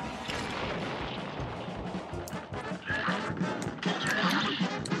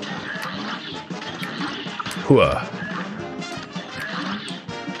 Hooah.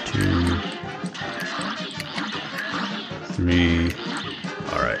 2, 3.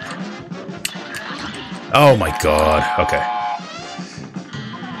 All right. Oh my god. Okay.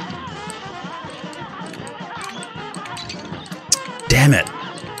 Damn it.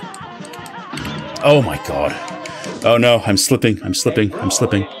 Oh my god. Oh no, I'm slipping. I'm slipping. I'm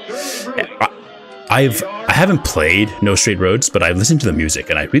slipping. I haven't played No Straight Roads, but I've listened to the music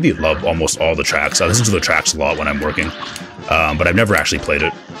and I really love almost all the tracks. I listen to the tracks a lot when I'm working, but I've never actually played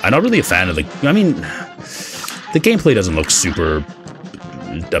it. I'm not really a fan of the, I mean, the gameplay doesn't look super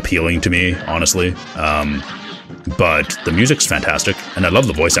appealing to me, honestly. But the music's fantastic, and I love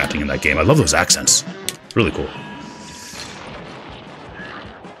the voice acting in that game. I love those accents. Really cool.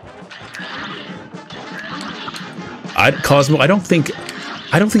 Cosmo, I don't think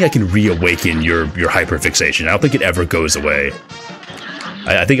I can reawaken your hyperfixation. I don't think it ever goes away.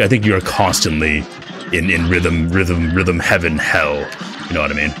 I think you're constantly in rhythm heaven hell. You know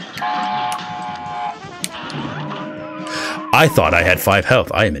what I mean? I thought I had 5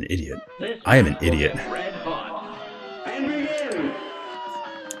 health. I am an idiot. I am an idiot.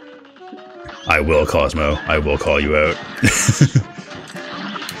 I will, Cosmo. I will call you out.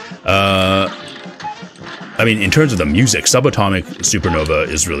 I mean, in terms of the music, Subatomic Supernova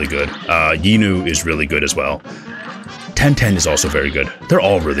is really good. Yinu is really good as well. 1010 is also very good. They're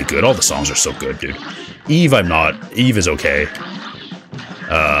all really good. All the songs are so good, dude. Eve, I'm not. Eve is okay.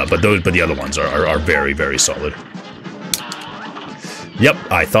 But the other ones are very, very solid. Yep,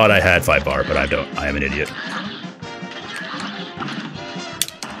 I thought I had 5 bar, but I don't. I am an idiot.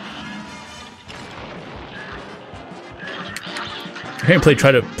 Hey,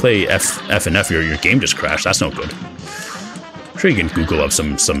 try to play FNF, your game just crashed. That's no good. I'm sure you can Google up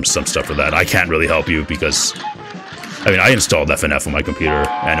some stuff for that. I can't really help you because, I mean, I installed FNF on my computer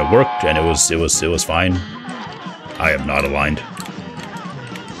and it worked and it was fine. I am not aligned.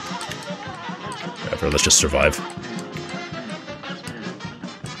 Whatever, let's just survive.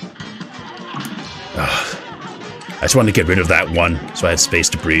 I just wanted to get rid of that one so I had space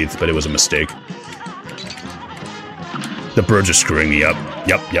to breathe, but it was a mistake. The birds are screwing me up.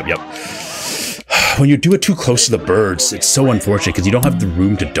 Yep. When you do it too close to the birds, it's so unfortunate because you don't have the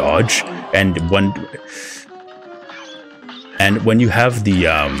room to dodge. And when you have the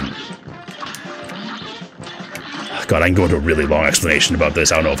God, I can go into a really long explanation about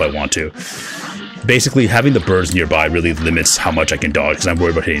this. I don't know if I want to. Basically, having the birds nearby really limits how much I can dodge because I'm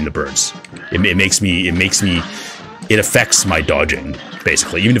worried about hitting the birds. It affects my dodging,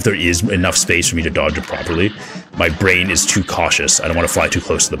 basically. Even if there is enough space for me to dodge it properly, my brain is too cautious. I don't want to fly too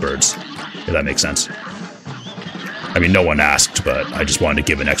close to the birds, if that makes sense. I mean, no one asked, but I just wanted to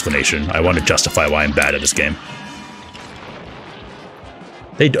give an explanation. I want to justify why I'm bad at this game.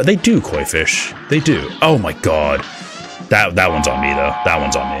 They do, Koi Fish. They do. Oh my god. That one's on me, though. That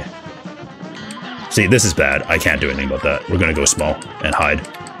one's on me. See, this is bad. I can't do anything about that. We're gonna go small and hide.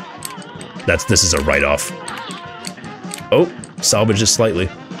 This is a write-off. Oh, salvage just slightly.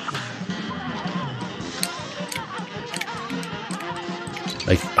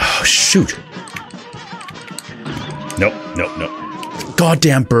 Like, oh, shoot. Nope.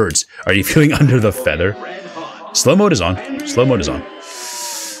 Goddamn birds. Are you feeling under the feather? Slow mode is on.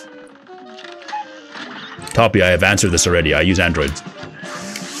 Toppy, I have answered this already. I use Androids.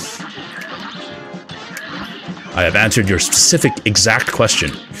 I have answered your specific exact question.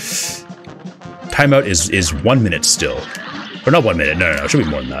 Timeout is 1 minute still. Or not 1 minute. No. It should be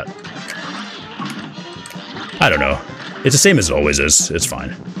more than that. I don't know. It's the same as it always is. It's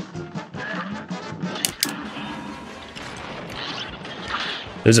fine.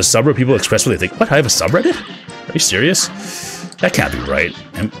 There's a subreddit people express what they think. What? I have a subreddit? Are you serious? That can't be right.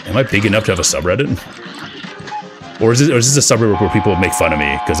 Am I big enough to have a subreddit? Or is this a subreddit where people make fun of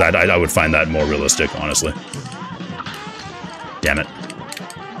me? Because I would find that more realistic, honestly. Damn it.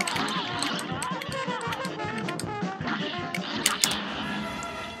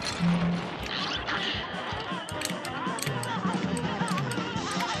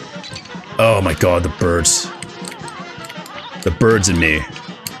 Oh my god, the birds. The birds and me.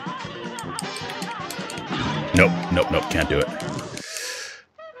 Nope, nope, nope, can't do it.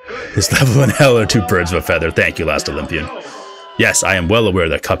 This level in hell are 2 birds of a feather. Thank you, Last Olympian. Yes, I am well aware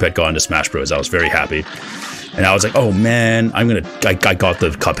that Cuphead got into Smash Bros. I was very happy. And I was like, oh man, I got the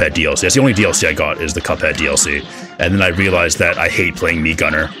Cuphead DLC. That's the only DLC I got is the Cuphead DLC. And then I realized that I hate playing Meat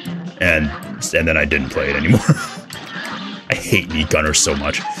Gunner. And then I didn't play it anymore. I hate Meat Gunner so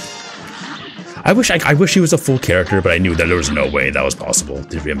much. I wish he was a full character, but I knew that there was no way that was possible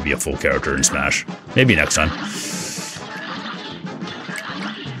to him be a full character in Smash. Maybe next time.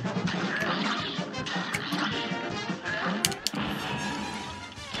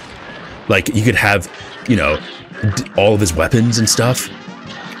 Like, you could have, you know, all of his weapons and stuff.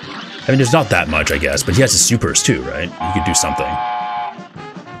 I mean, there's not that much, I guess, but he has his supers too, right? You could do something.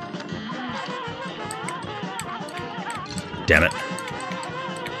 Damn it.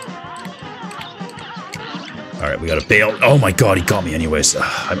 Alright, we gotta bail. Oh my god, he got me anyways.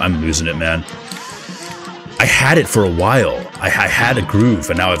 I'm losing it, man. I had it for a while. I had a groove,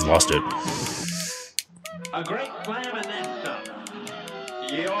 and now I've lost it. A great slam and then some.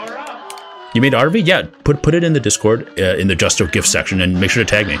 You're up. You made RV? Yeah, put it in the Discord, in the Justo gift section, and make sure to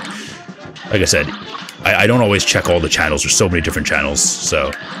tag me. Like I said, I don't always check all the channels. There's so many different channels,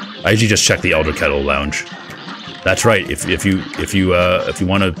 so I usually just check the Elder Kettle Lounge. That's right. If you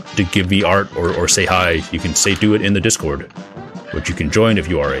want to give me art or say hi, you can do it in the Discord, which you can join if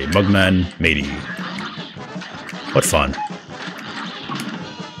you are a Mugman matey. What fun!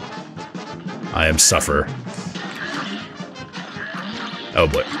 I am suffer. Oh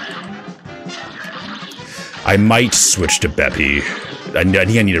boy. I might switch to Beppy. I think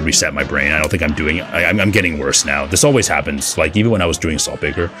I need to reset my brain. I don't think I'm doing it. I'm getting worse now. This always happens. Like, even when I was doing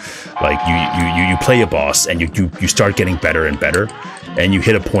Saltbaker, like, you play a boss and you start getting better and better, and you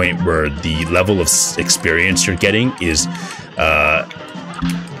hit a point where the level of experience you're getting is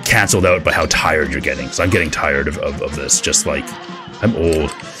canceled out by how tired you're getting. So I'm getting tired of this. Just like, I'm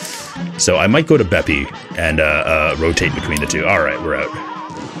old. So I might go to Beppy and rotate between the two. All right, we're out.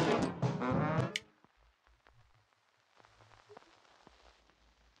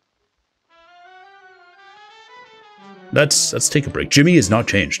 Let's take a break. Jimmy is not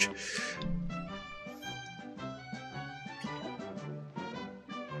changed.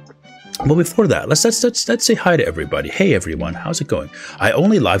 But before that, let's say hi to everybody. Hey everyone, how's it going? I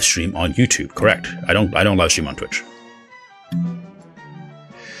only live stream on YouTube. Correct. I don't live stream on Twitch.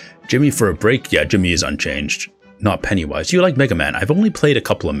 Jimmy for a break. Yeah, Jimmy is unchanged. Not Pennywise. You like Mega Man? I've only played a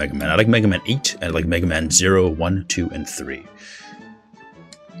couple of Mega Man. I like Mega Man 8 and I like Mega Man 0, 1, 2, and 3.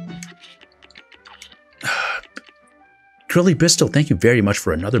 Curly Bristol, thank you very much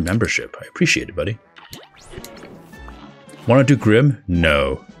for another membership. I appreciate it, buddy. Want to do Grim?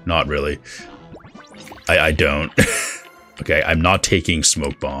 No, not really. I don't. Okay, I'm not taking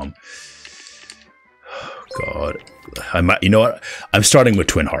Smoke Bomb. Oh, God. You know what? I'm starting with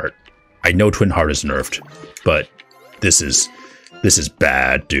Twin Heart. I know Twin Heart is nerfed, but this is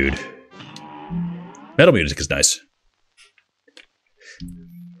bad, dude. Metal music is nice.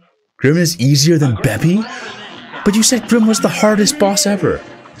 Grim is easier than Beppy? But you said Grim was the hardest boss ever.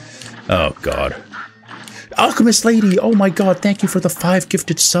 Oh, God. Alchemist Lady, oh my God, thank you for the 5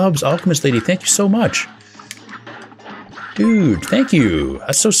 gifted subs. Alchemist Lady, thank you so much. Dude, thank you.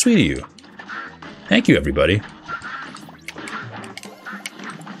 That's so sweet of you. Thank you, everybody.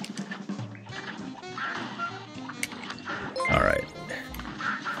 All right.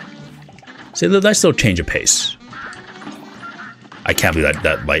 See, a nice little change of pace. I can't believe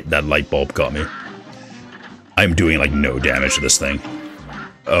that light bulb got me. I'm doing like no damage to this thing.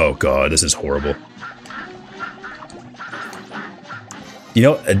 Oh God, this is horrible. You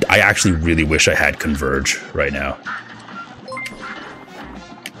know, I actually really wish I had Converge right now.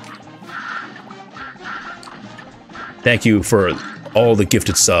 Thank you for all the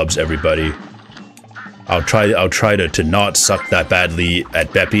gifted subs, everybody. I'll try to not suck that badly at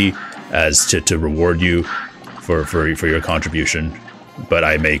Beppy as to reward you for your contribution, but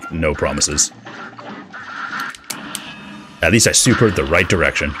I make no promises. At least I supered the right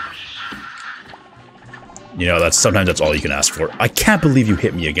direction. You know, sometimes that's all you can ask for. I can't believe you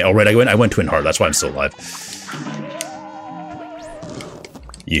hit me again. All right, I went Twin Heart. That's why I'm still alive.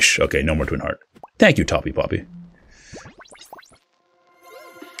 Yeesh. Okay, no more Twin Heart. Thank you, Toppy Poppy.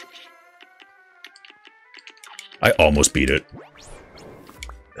 I almost beat it.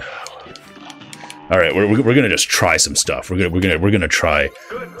 All right, we're gonna just try some stuff. We're gonna try.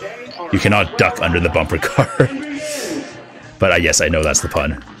 You cannot duck under the bumper car. But yes, I know that's the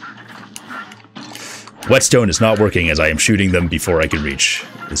pun. Whetstone is not working as I am shooting them before I can reach.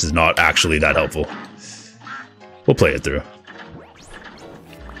 This is not actually that helpful. We'll play it through.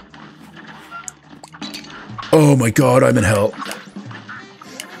 Oh my god, I'm in hell.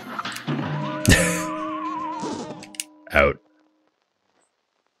 Out.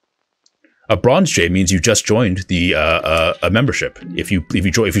 A bronze J means you just joined the a membership. If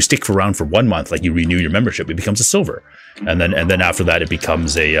you stick around for 1 month, like you renew your membership, it becomes a silver, and then after that it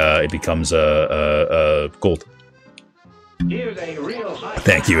becomes a gold.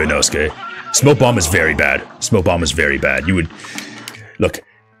 Thank you, Inosuke. Smoke bomb is very bad. Smoke bomb is very bad. You would look.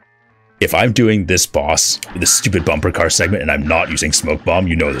 If I'm doing this boss, this stupid bumper car segment, and I'm not using smoke bomb,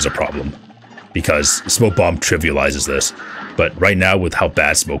 you know there's a problem. Because smoke bomb trivializes this. But right now, with how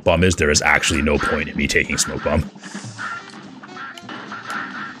bad smoke bomb is, there is actually no point in me taking smoke bomb.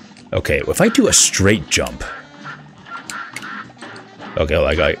 Okay, if I do a straight jump. Okay,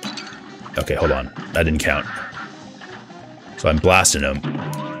 okay, hold on. That didn't count. So I'm blasting him.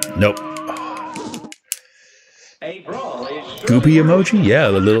 Nope. Goopy emoji? Yeah,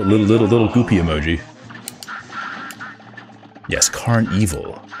 the little goopy emoji. Yes,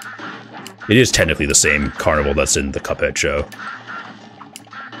 Carnival. It is technically the same carnival that's in the Cuphead show.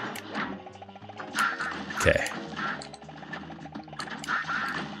 Okay.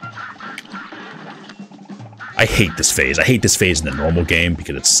 I hate this phase. I hate this phase in the normal game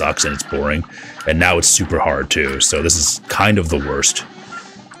because it sucks and it's boring. And now it's super hard too, so this is kind of the worst.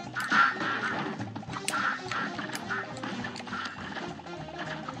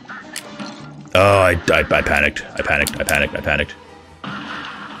 Oh, I panicked. I panicked.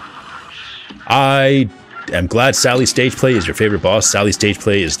 I am glad Sally Stage Play is your favorite boss. Sally Stage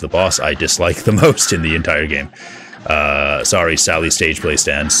Play is the boss I dislike the most in the entire game. Sorry, Sally Stage Play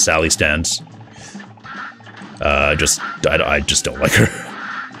stands. Sally stands. I just don't like her.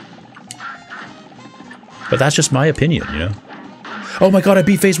 But that's just my opinion, you know? Oh my god, I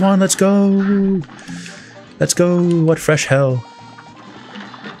beat phase 1, let's go! Let's go, what fresh hell.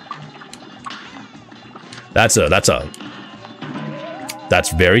 That's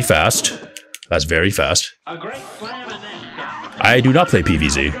very fast. That's very fast. I do not play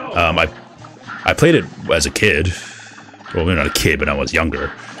PvZ. I played it as a kid. Well, maybe not a kid, but I was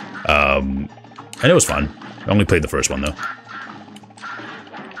younger. And it was fun. I only played the first one, though.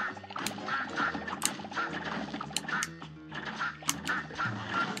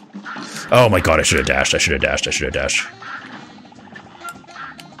 Oh my god, I should have dashed.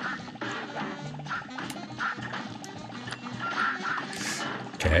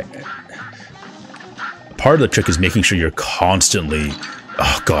 Okay. Part of the trick is making sure you're constantly,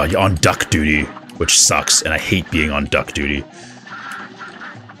 oh god, you're on duck duty, which sucks, and I hate being on duck duty.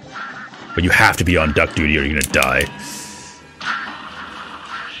 But you have to be on duck duty or you're gonna die.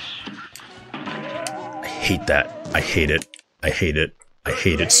 I hate that. I hate it. I hate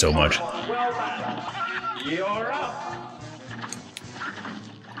it so much.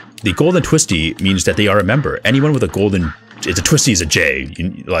 The golden twisty means that they are a member. Anyone with a golden, it's a twisty is a J.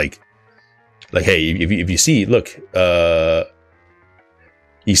 Like hey, if you see, look,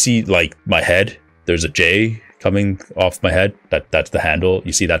 you see like my head. There's a J coming off my head. That's the handle.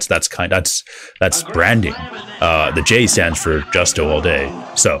 You see, that's branding. The J stands for Justo all day.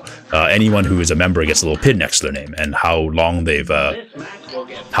 So anyone who is a member gets a little pin next to their name, and how long they've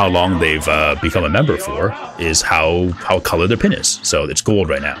become a member for is how colored their pin is. So it's gold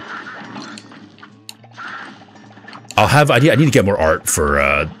right now. I need to get more art for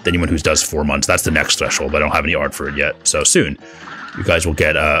anyone who does 4 months. That's the next threshold, but I don't have any art for it yet. So soon, you guys will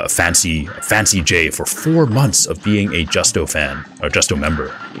get a fancy J for 4 months of being a Justo fan, or Justo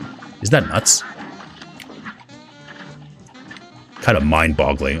member. Isn't that nuts? Kind of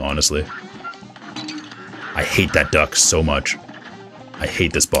mind-boggling, honestly. I hate that duck so much. I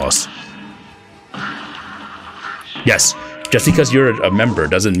hate this boss. Yes, just because you're a member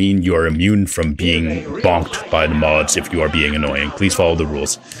doesn't mean you're immune from being bonked by the mods if you are being annoying. Please follow the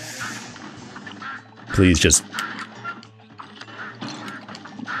rules. Please just...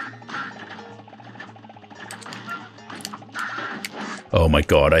 Oh my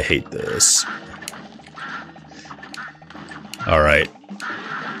god, I hate this. Alright.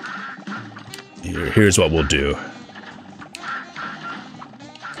 Here's what we'll do.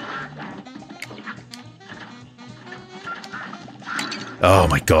 Oh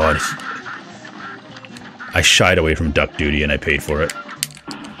my god. I shied away from duck duty and I paid for it.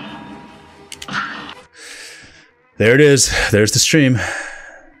 There it is. There's the stream.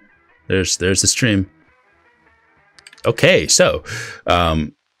 There's the stream. Okay, so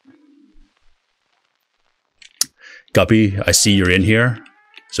Guppy, I see you're in here.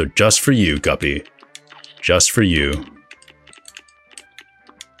 So just for you, Guppy, just for you,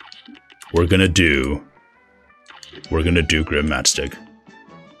 we're gonna do Grim Matchstick.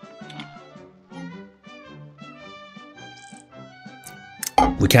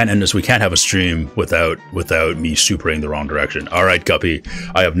 We can't end this. We can't have a stream without me supering the wrong direction. All right, Guppy.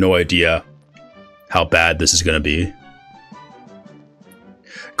 I have no idea how bad this is gonna be.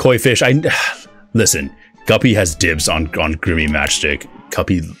 Koi Fish. Listen. Guppy has dibs on Grimmy Matchstick.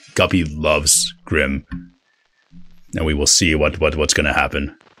 Guppy loves Grim, and we will see what's gonna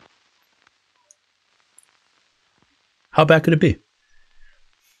happen. How bad could it be?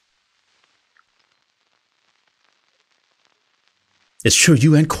 It's true,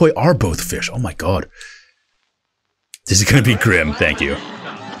 you and Koi are both fish. Oh my god. This is gonna be grim, thank you.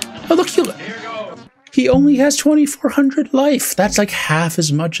 Oh look, he only has 2,400 life. That's like half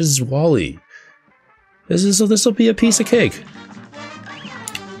as much as Wally. This'll be a piece of cake.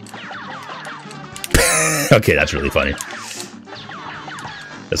 Okay, that's really funny.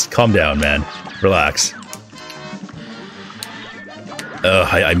 Let's calm down, man. Relax.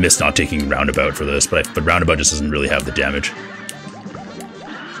 I missed not taking Roundabout for this, but Roundabout just doesn't really have the damage.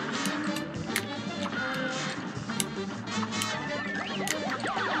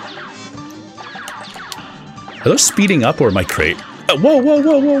 Are those speeding up or am I crate? Whoa, whoa,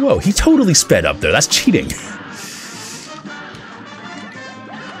 whoa, whoa, whoa. He totally sped up there. That's cheating.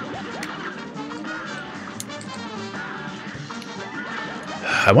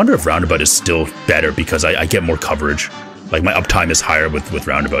 I wonder if Roundabout is still better because I get more coverage. Like my uptime is higher with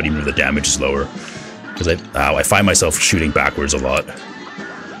Roundabout, even if the damage is lower. Because I find myself shooting backwards a lot.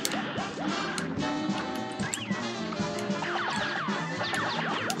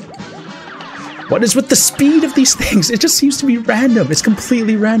 What is with the speed of these things? It just seems to be random. It's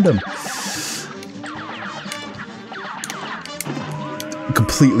completely random.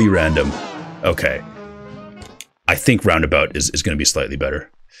 Completely random. Okay. I think Roundabout is going to be slightly better.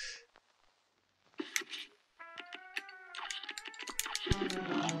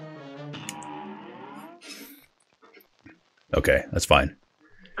 Okay, that's fine.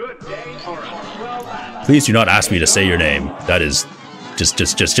 Please do not ask me to say your name. That is...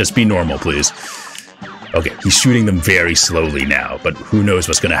 Just be normal, please. Okay, he's shooting them very slowly now, but who knows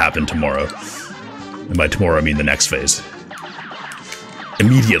what's going to happen tomorrow. And by tomorrow, I mean the next phase.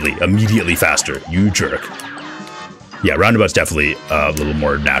 Immediately faster. You jerk. Yeah, Roundabout's definitely a little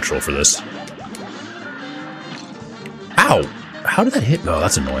more natural for this. Ow! How did that hit? Oh,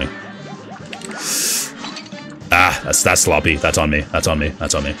 that's annoying. Ah, that's sloppy. That's on me. That's on me.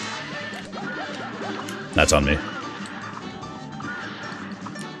 That's on me. That's on me.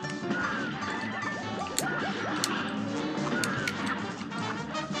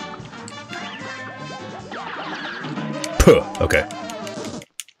 Puh, okay.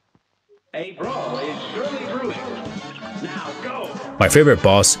 A brawl is surely brewing. Now go. My favorite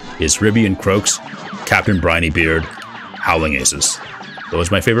boss is Ribby and Croaks, Captain Briny Beard, Howling Aces.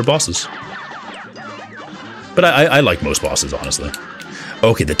 Those are my favorite bosses. But I like most bosses, honestly.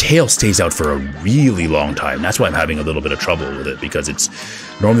 Okay, the tail stays out for a really long time. That's why I'm having a little bit of trouble with it, because it's...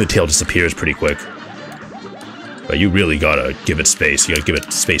 Normally the tail disappears pretty quick. But you really gotta give it space. You gotta give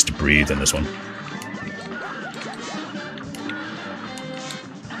it space to breathe in this one.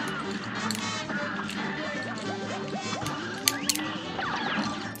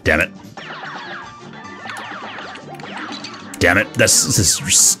 Damn it. Damn it. This is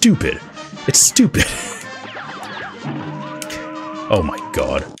stupid. It's stupid. Oh my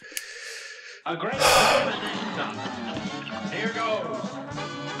god. A great Here goes.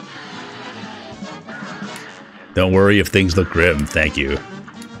 Don't worry if things look grim. Thank you.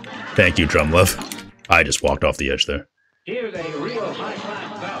 Thank you, Drumlove. I just walked off the edge there. Here's a real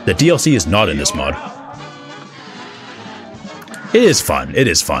high-class. The DLC is not in this mod. It is fun. It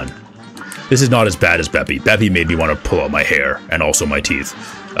is fun. This is not as bad as Beppy. Beppy made me want to pull out my hair and also my teeth.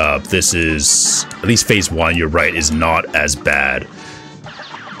 This is... At least phase 1, you're right, is not as bad.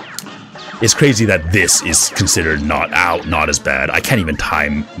 It's crazy that this is considered not as bad. I can't even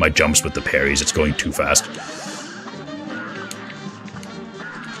time my jumps with the parries. It's going too fast.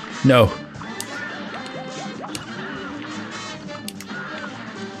 No.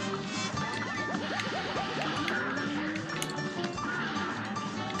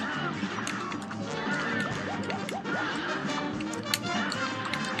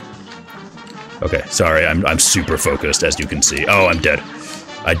 Okay, sorry, I'm super focused, as you can see. Oh, I'm dead.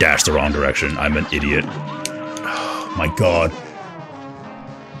 I dashed the wrong direction. I'm an idiot. Oh, my god.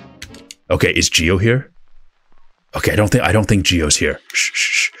 Okay, is Geo here? Okay, I don't think Geo's here. Shh,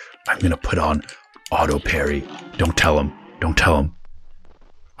 shh, shh. I'm gonna put on auto parry. Don't tell him. Don't tell him.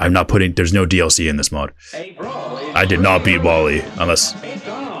 I'm not putting... There's no DLC in this mod. I did not beat Wally, unless...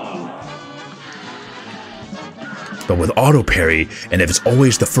 But with auto parry, and if it's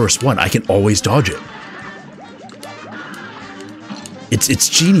always the first one, I can always dodge it. It's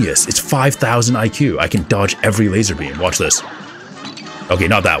genius. It's 5,000 IQ. I can dodge every laser beam. Watch this. Okay,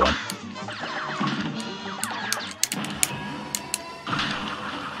 not that one.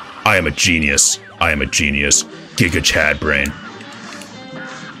 I am a genius. I am a genius. Giga Chad brain.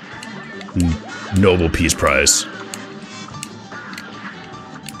 Nobel Peace Prize.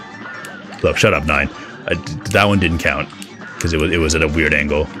 Look, shut up, 9. That one didn't count because it was at a weird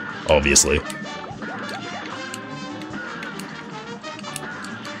angle, obviously.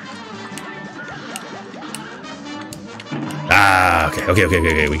 Ah, okay.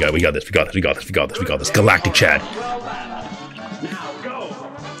 We got this. Galactic Chad.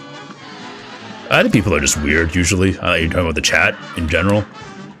 I think people are just weird usually. You're talking about the chat in general.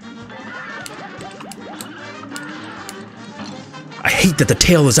 I hate that the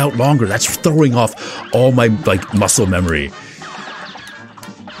tail is out longer. That's throwing off all my, like, muscle memory.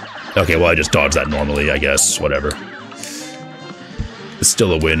 Okay, well, I just dodged that normally, I guess. Whatever. It's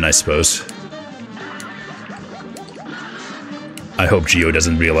still a win, I suppose. I hope Geo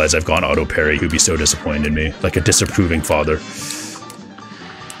doesn't realize I've gone auto parry. He'd be so disappointed in me. Like a disapproving father.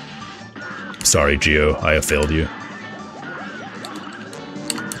 Sorry, Geo. I have failed you.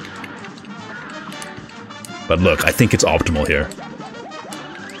 But look, I think it's optimal here.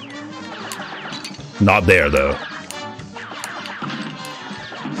 Not there, though.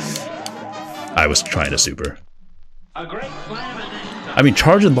 I was trying to super. I mean,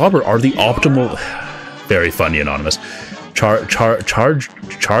 Charge and Lobber are the optimal... Very funny, Anonymous. Charge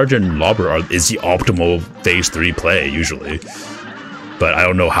and Lobber is the optimal Phase 3 play, usually. But I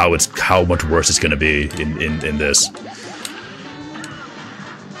don't know how much worse it's going to be in this.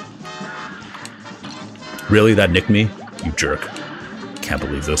 Really? That nicked me? You jerk. Can't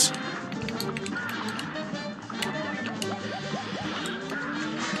believe this.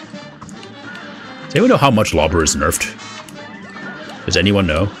 Does anyone know how much Lobber is nerfed? Does anyone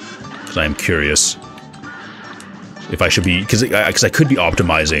know? Because I am curious. If I should be... Because I could be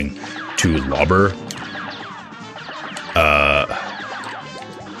optimizing to Lobber.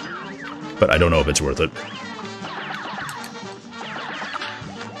 But I don't know if it's worth it.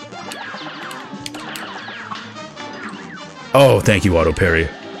 Oh, thank you, auto parry.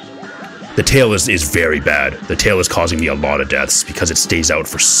 The tail is very bad. The tail is causing me a lot of deaths because it stays out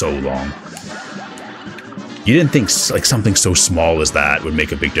for so long. You didn't think like something so small as that would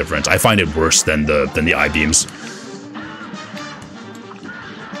make a big difference. I find it worse than the I-beams.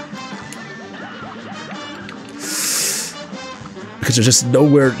 Because there's just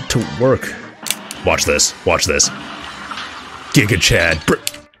nowhere to work. Watch this. Watch this. Giga Chad.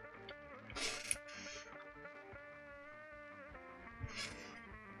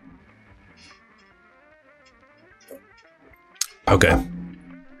 Okay.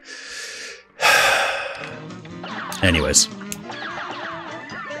 Anyways.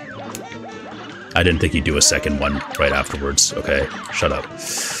 I didn't think he'd do a second one right afterwards. Okay, shut up.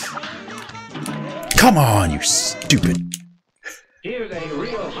 Come on, you stupid. Here's a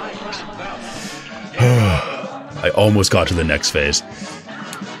real high-class I almost got to the next phase.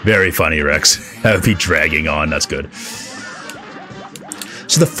 Very funny, Rex. That would be dragging on. That's good.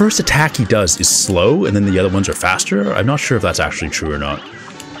 So the first attack he does is slow, and then the other ones are faster? I'm not sure if that's actually true or not.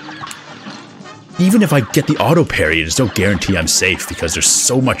 Even if I get the auto parry, there's no guarantee I'm safe because there's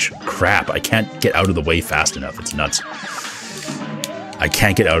so much crap. I can't get out of the way fast enough. It's nuts. I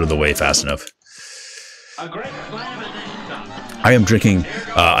can't get out of the way fast enough. I am drinking,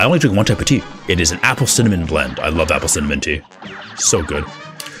 I only drink one type of tea. It is an apple cinnamon blend. I love apple cinnamon tea. So good.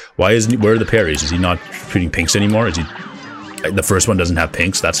 Why isn't he, where are the parries? Is he not treating pinks anymore? Is he, the first one doesn't have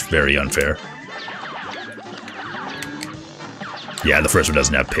pinks? That's very unfair. Yeah, the first one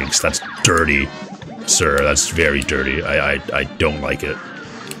doesn't have pinks. That's dirty, sir. That's very dirty. I don't like it.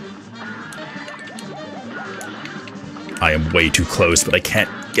 I am way too close, but I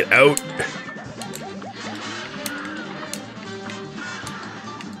can't get out.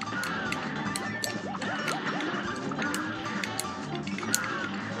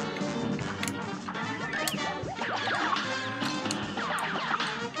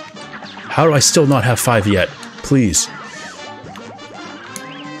 How do I still not have 5 yet? Please.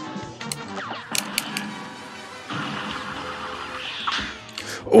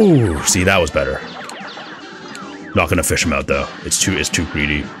 Oh, see, that was better. Not gonna fish him out though. It's too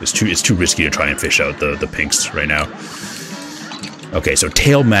greedy. It's too risky to try and fish out the pinks right now. Okay, so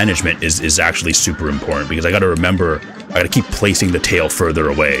tail management is actually super important because I got to remember, I got to keep placing the tail further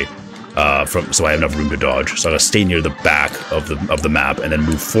away so I have enough room to dodge. So I got to stay near the back of the map and then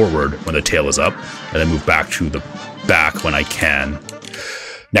move forward when the tail is up, and then move back to the back when I can.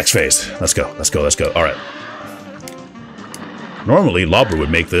 Next phase. Let's go. Let's go. Let's go. All right. Normally, Lobber would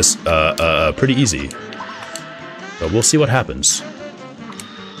make this pretty easy, but we'll see what happens.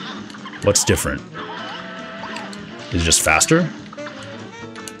 What's different? Is it just faster?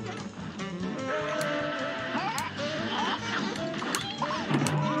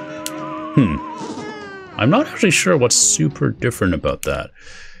 I'm not actually sure what's super different about that.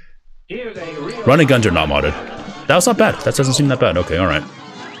 Running guns are not modded. That was not bad. That doesn't seem that bad. Okay, alright.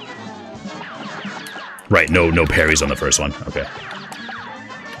 Right, no parries on the first one. Okay.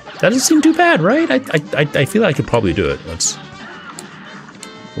 That doesn't seem too bad, right? I feel like I could probably do it. Let's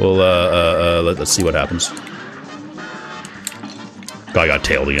see what happens. I got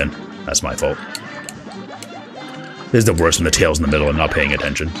tailed again. That's my fault. This is the worst when the tail's in the middle and not paying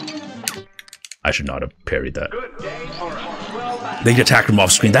attention. I should not have parried that. They attacked him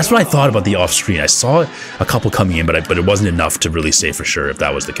off screen. That's what I thought about the off screen. I saw a couple coming in, but it wasn't enough to really say for sure if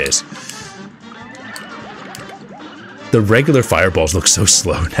that was the case. The regular fireballs look so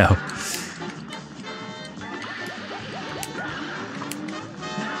slow now.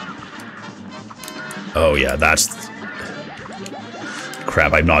 Oh yeah, that's...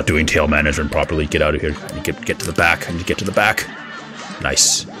 Crap, I'm not doing tail management properly. Get out of here. I need to get to the back. I need to get to the back.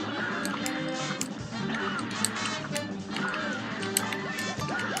 Nice.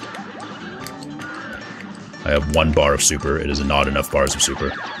 I have 1 bar of super. It is not enough bars of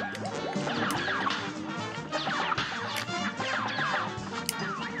super.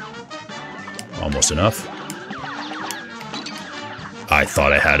 Almost enough. I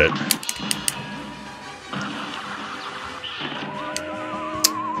thought I had it.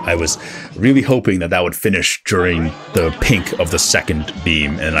 I was really hoping that would finish during the pink of the second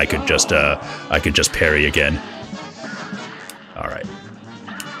beam, and I could just parry again. All right.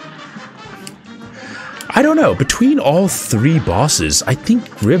 I don't know. Between all 3 bosses, I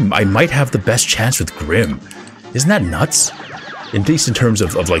think Grim. I might have the best chance with Grim. Isn't that nuts? At least in terms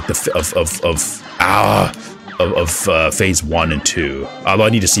of like the phase 1 and 2. Although I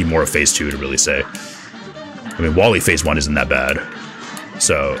need to see more of phase 2 to really say. I mean, Wally phase 1 isn't that bad.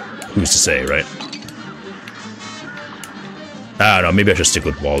 So, who's to say, right? I don't know, maybe I should stick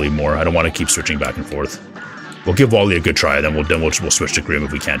with Wally more. I don't want to keep switching back and forth. We'll give Wally a good try, then we'll switch to Grim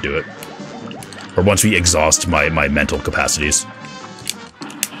if we can't do it. Or once we exhaust my mental capacities.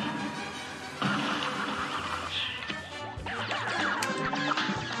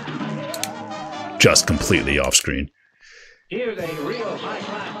 Just completely off screen. Here's a real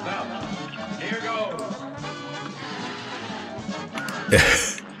high-class bout. Here goes.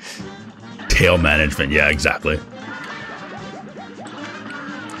 Tail management, yeah, exactly.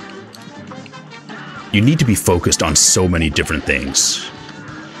 You need to be focused on so many different things.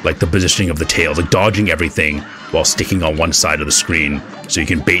 Like the positioning of the tails, like dodging everything while sticking on one side of the screen so you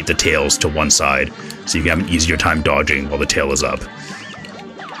can bait the tails to one side so you can have an easier time dodging while the tail is up.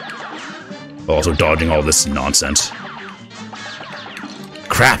 While also dodging all this nonsense.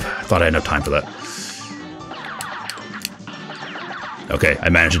 Crap! I thought I had enough time for that. Okay, I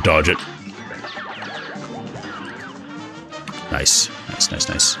managed to dodge it. Nice. Nice, nice,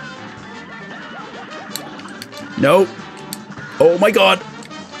 nice. No! Oh my god!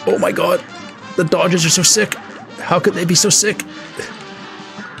 Oh my god! The dodges are so sick! How could they be so sick?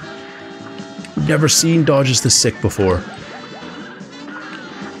 I've never seen dodges this sick before.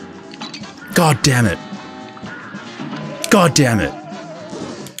 God damn it! God damn it!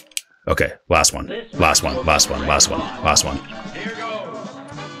 Okay, last one. Last one, last one, last one, last one.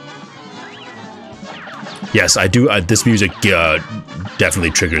 Yes, I do. This music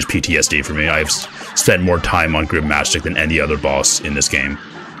definitely triggers PTSD for me. I've spent more time on Grim Matchstick than any other boss in this game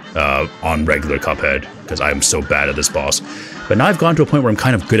on regular Cuphead because I'm so bad at this boss. But now I've gone to a point where I'm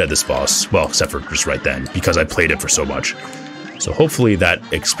kind of good at this boss. Well, except for just right then because I played it for so much. So hopefully that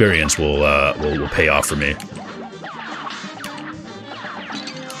experience will pay off for me.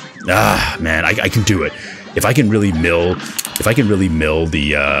 Ah, man, I can do it. If I can really mill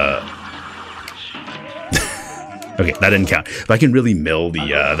the okay, that didn't count. If I can really mill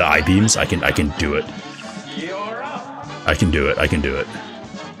the I-beams, I can do it. I can do it. I can do it.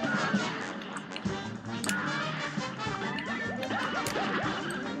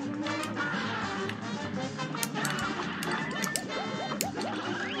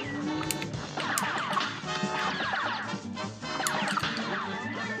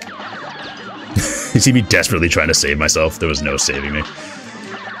 You see me desperately trying to save myself. There was no saving me.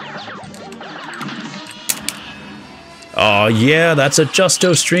 Oh yeah, that's a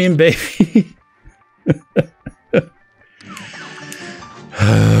Justo stream, baby.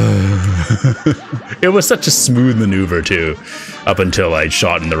 It was such a smooth maneuver too, up until I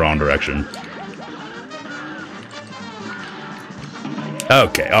shot in the wrong direction.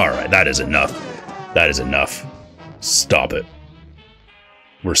 Okay, alright, that is enough. That is enough. Stop it.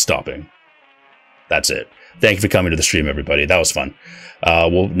 We're stopping. That's it. Thank you for coming to the stream, everybody. That was fun.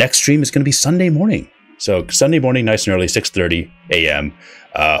 Well, next stream is going to be Sunday morning. So Sunday morning, nice and early, 6:30 a.m.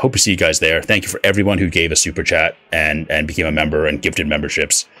 Hope to see you guys there. Thank you for everyone who gave a super chat and became a member and gifted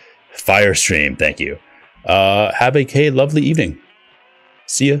memberships. Fire stream, thank you. Have a lovely evening.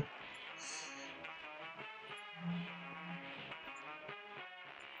 See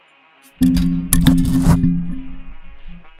ya.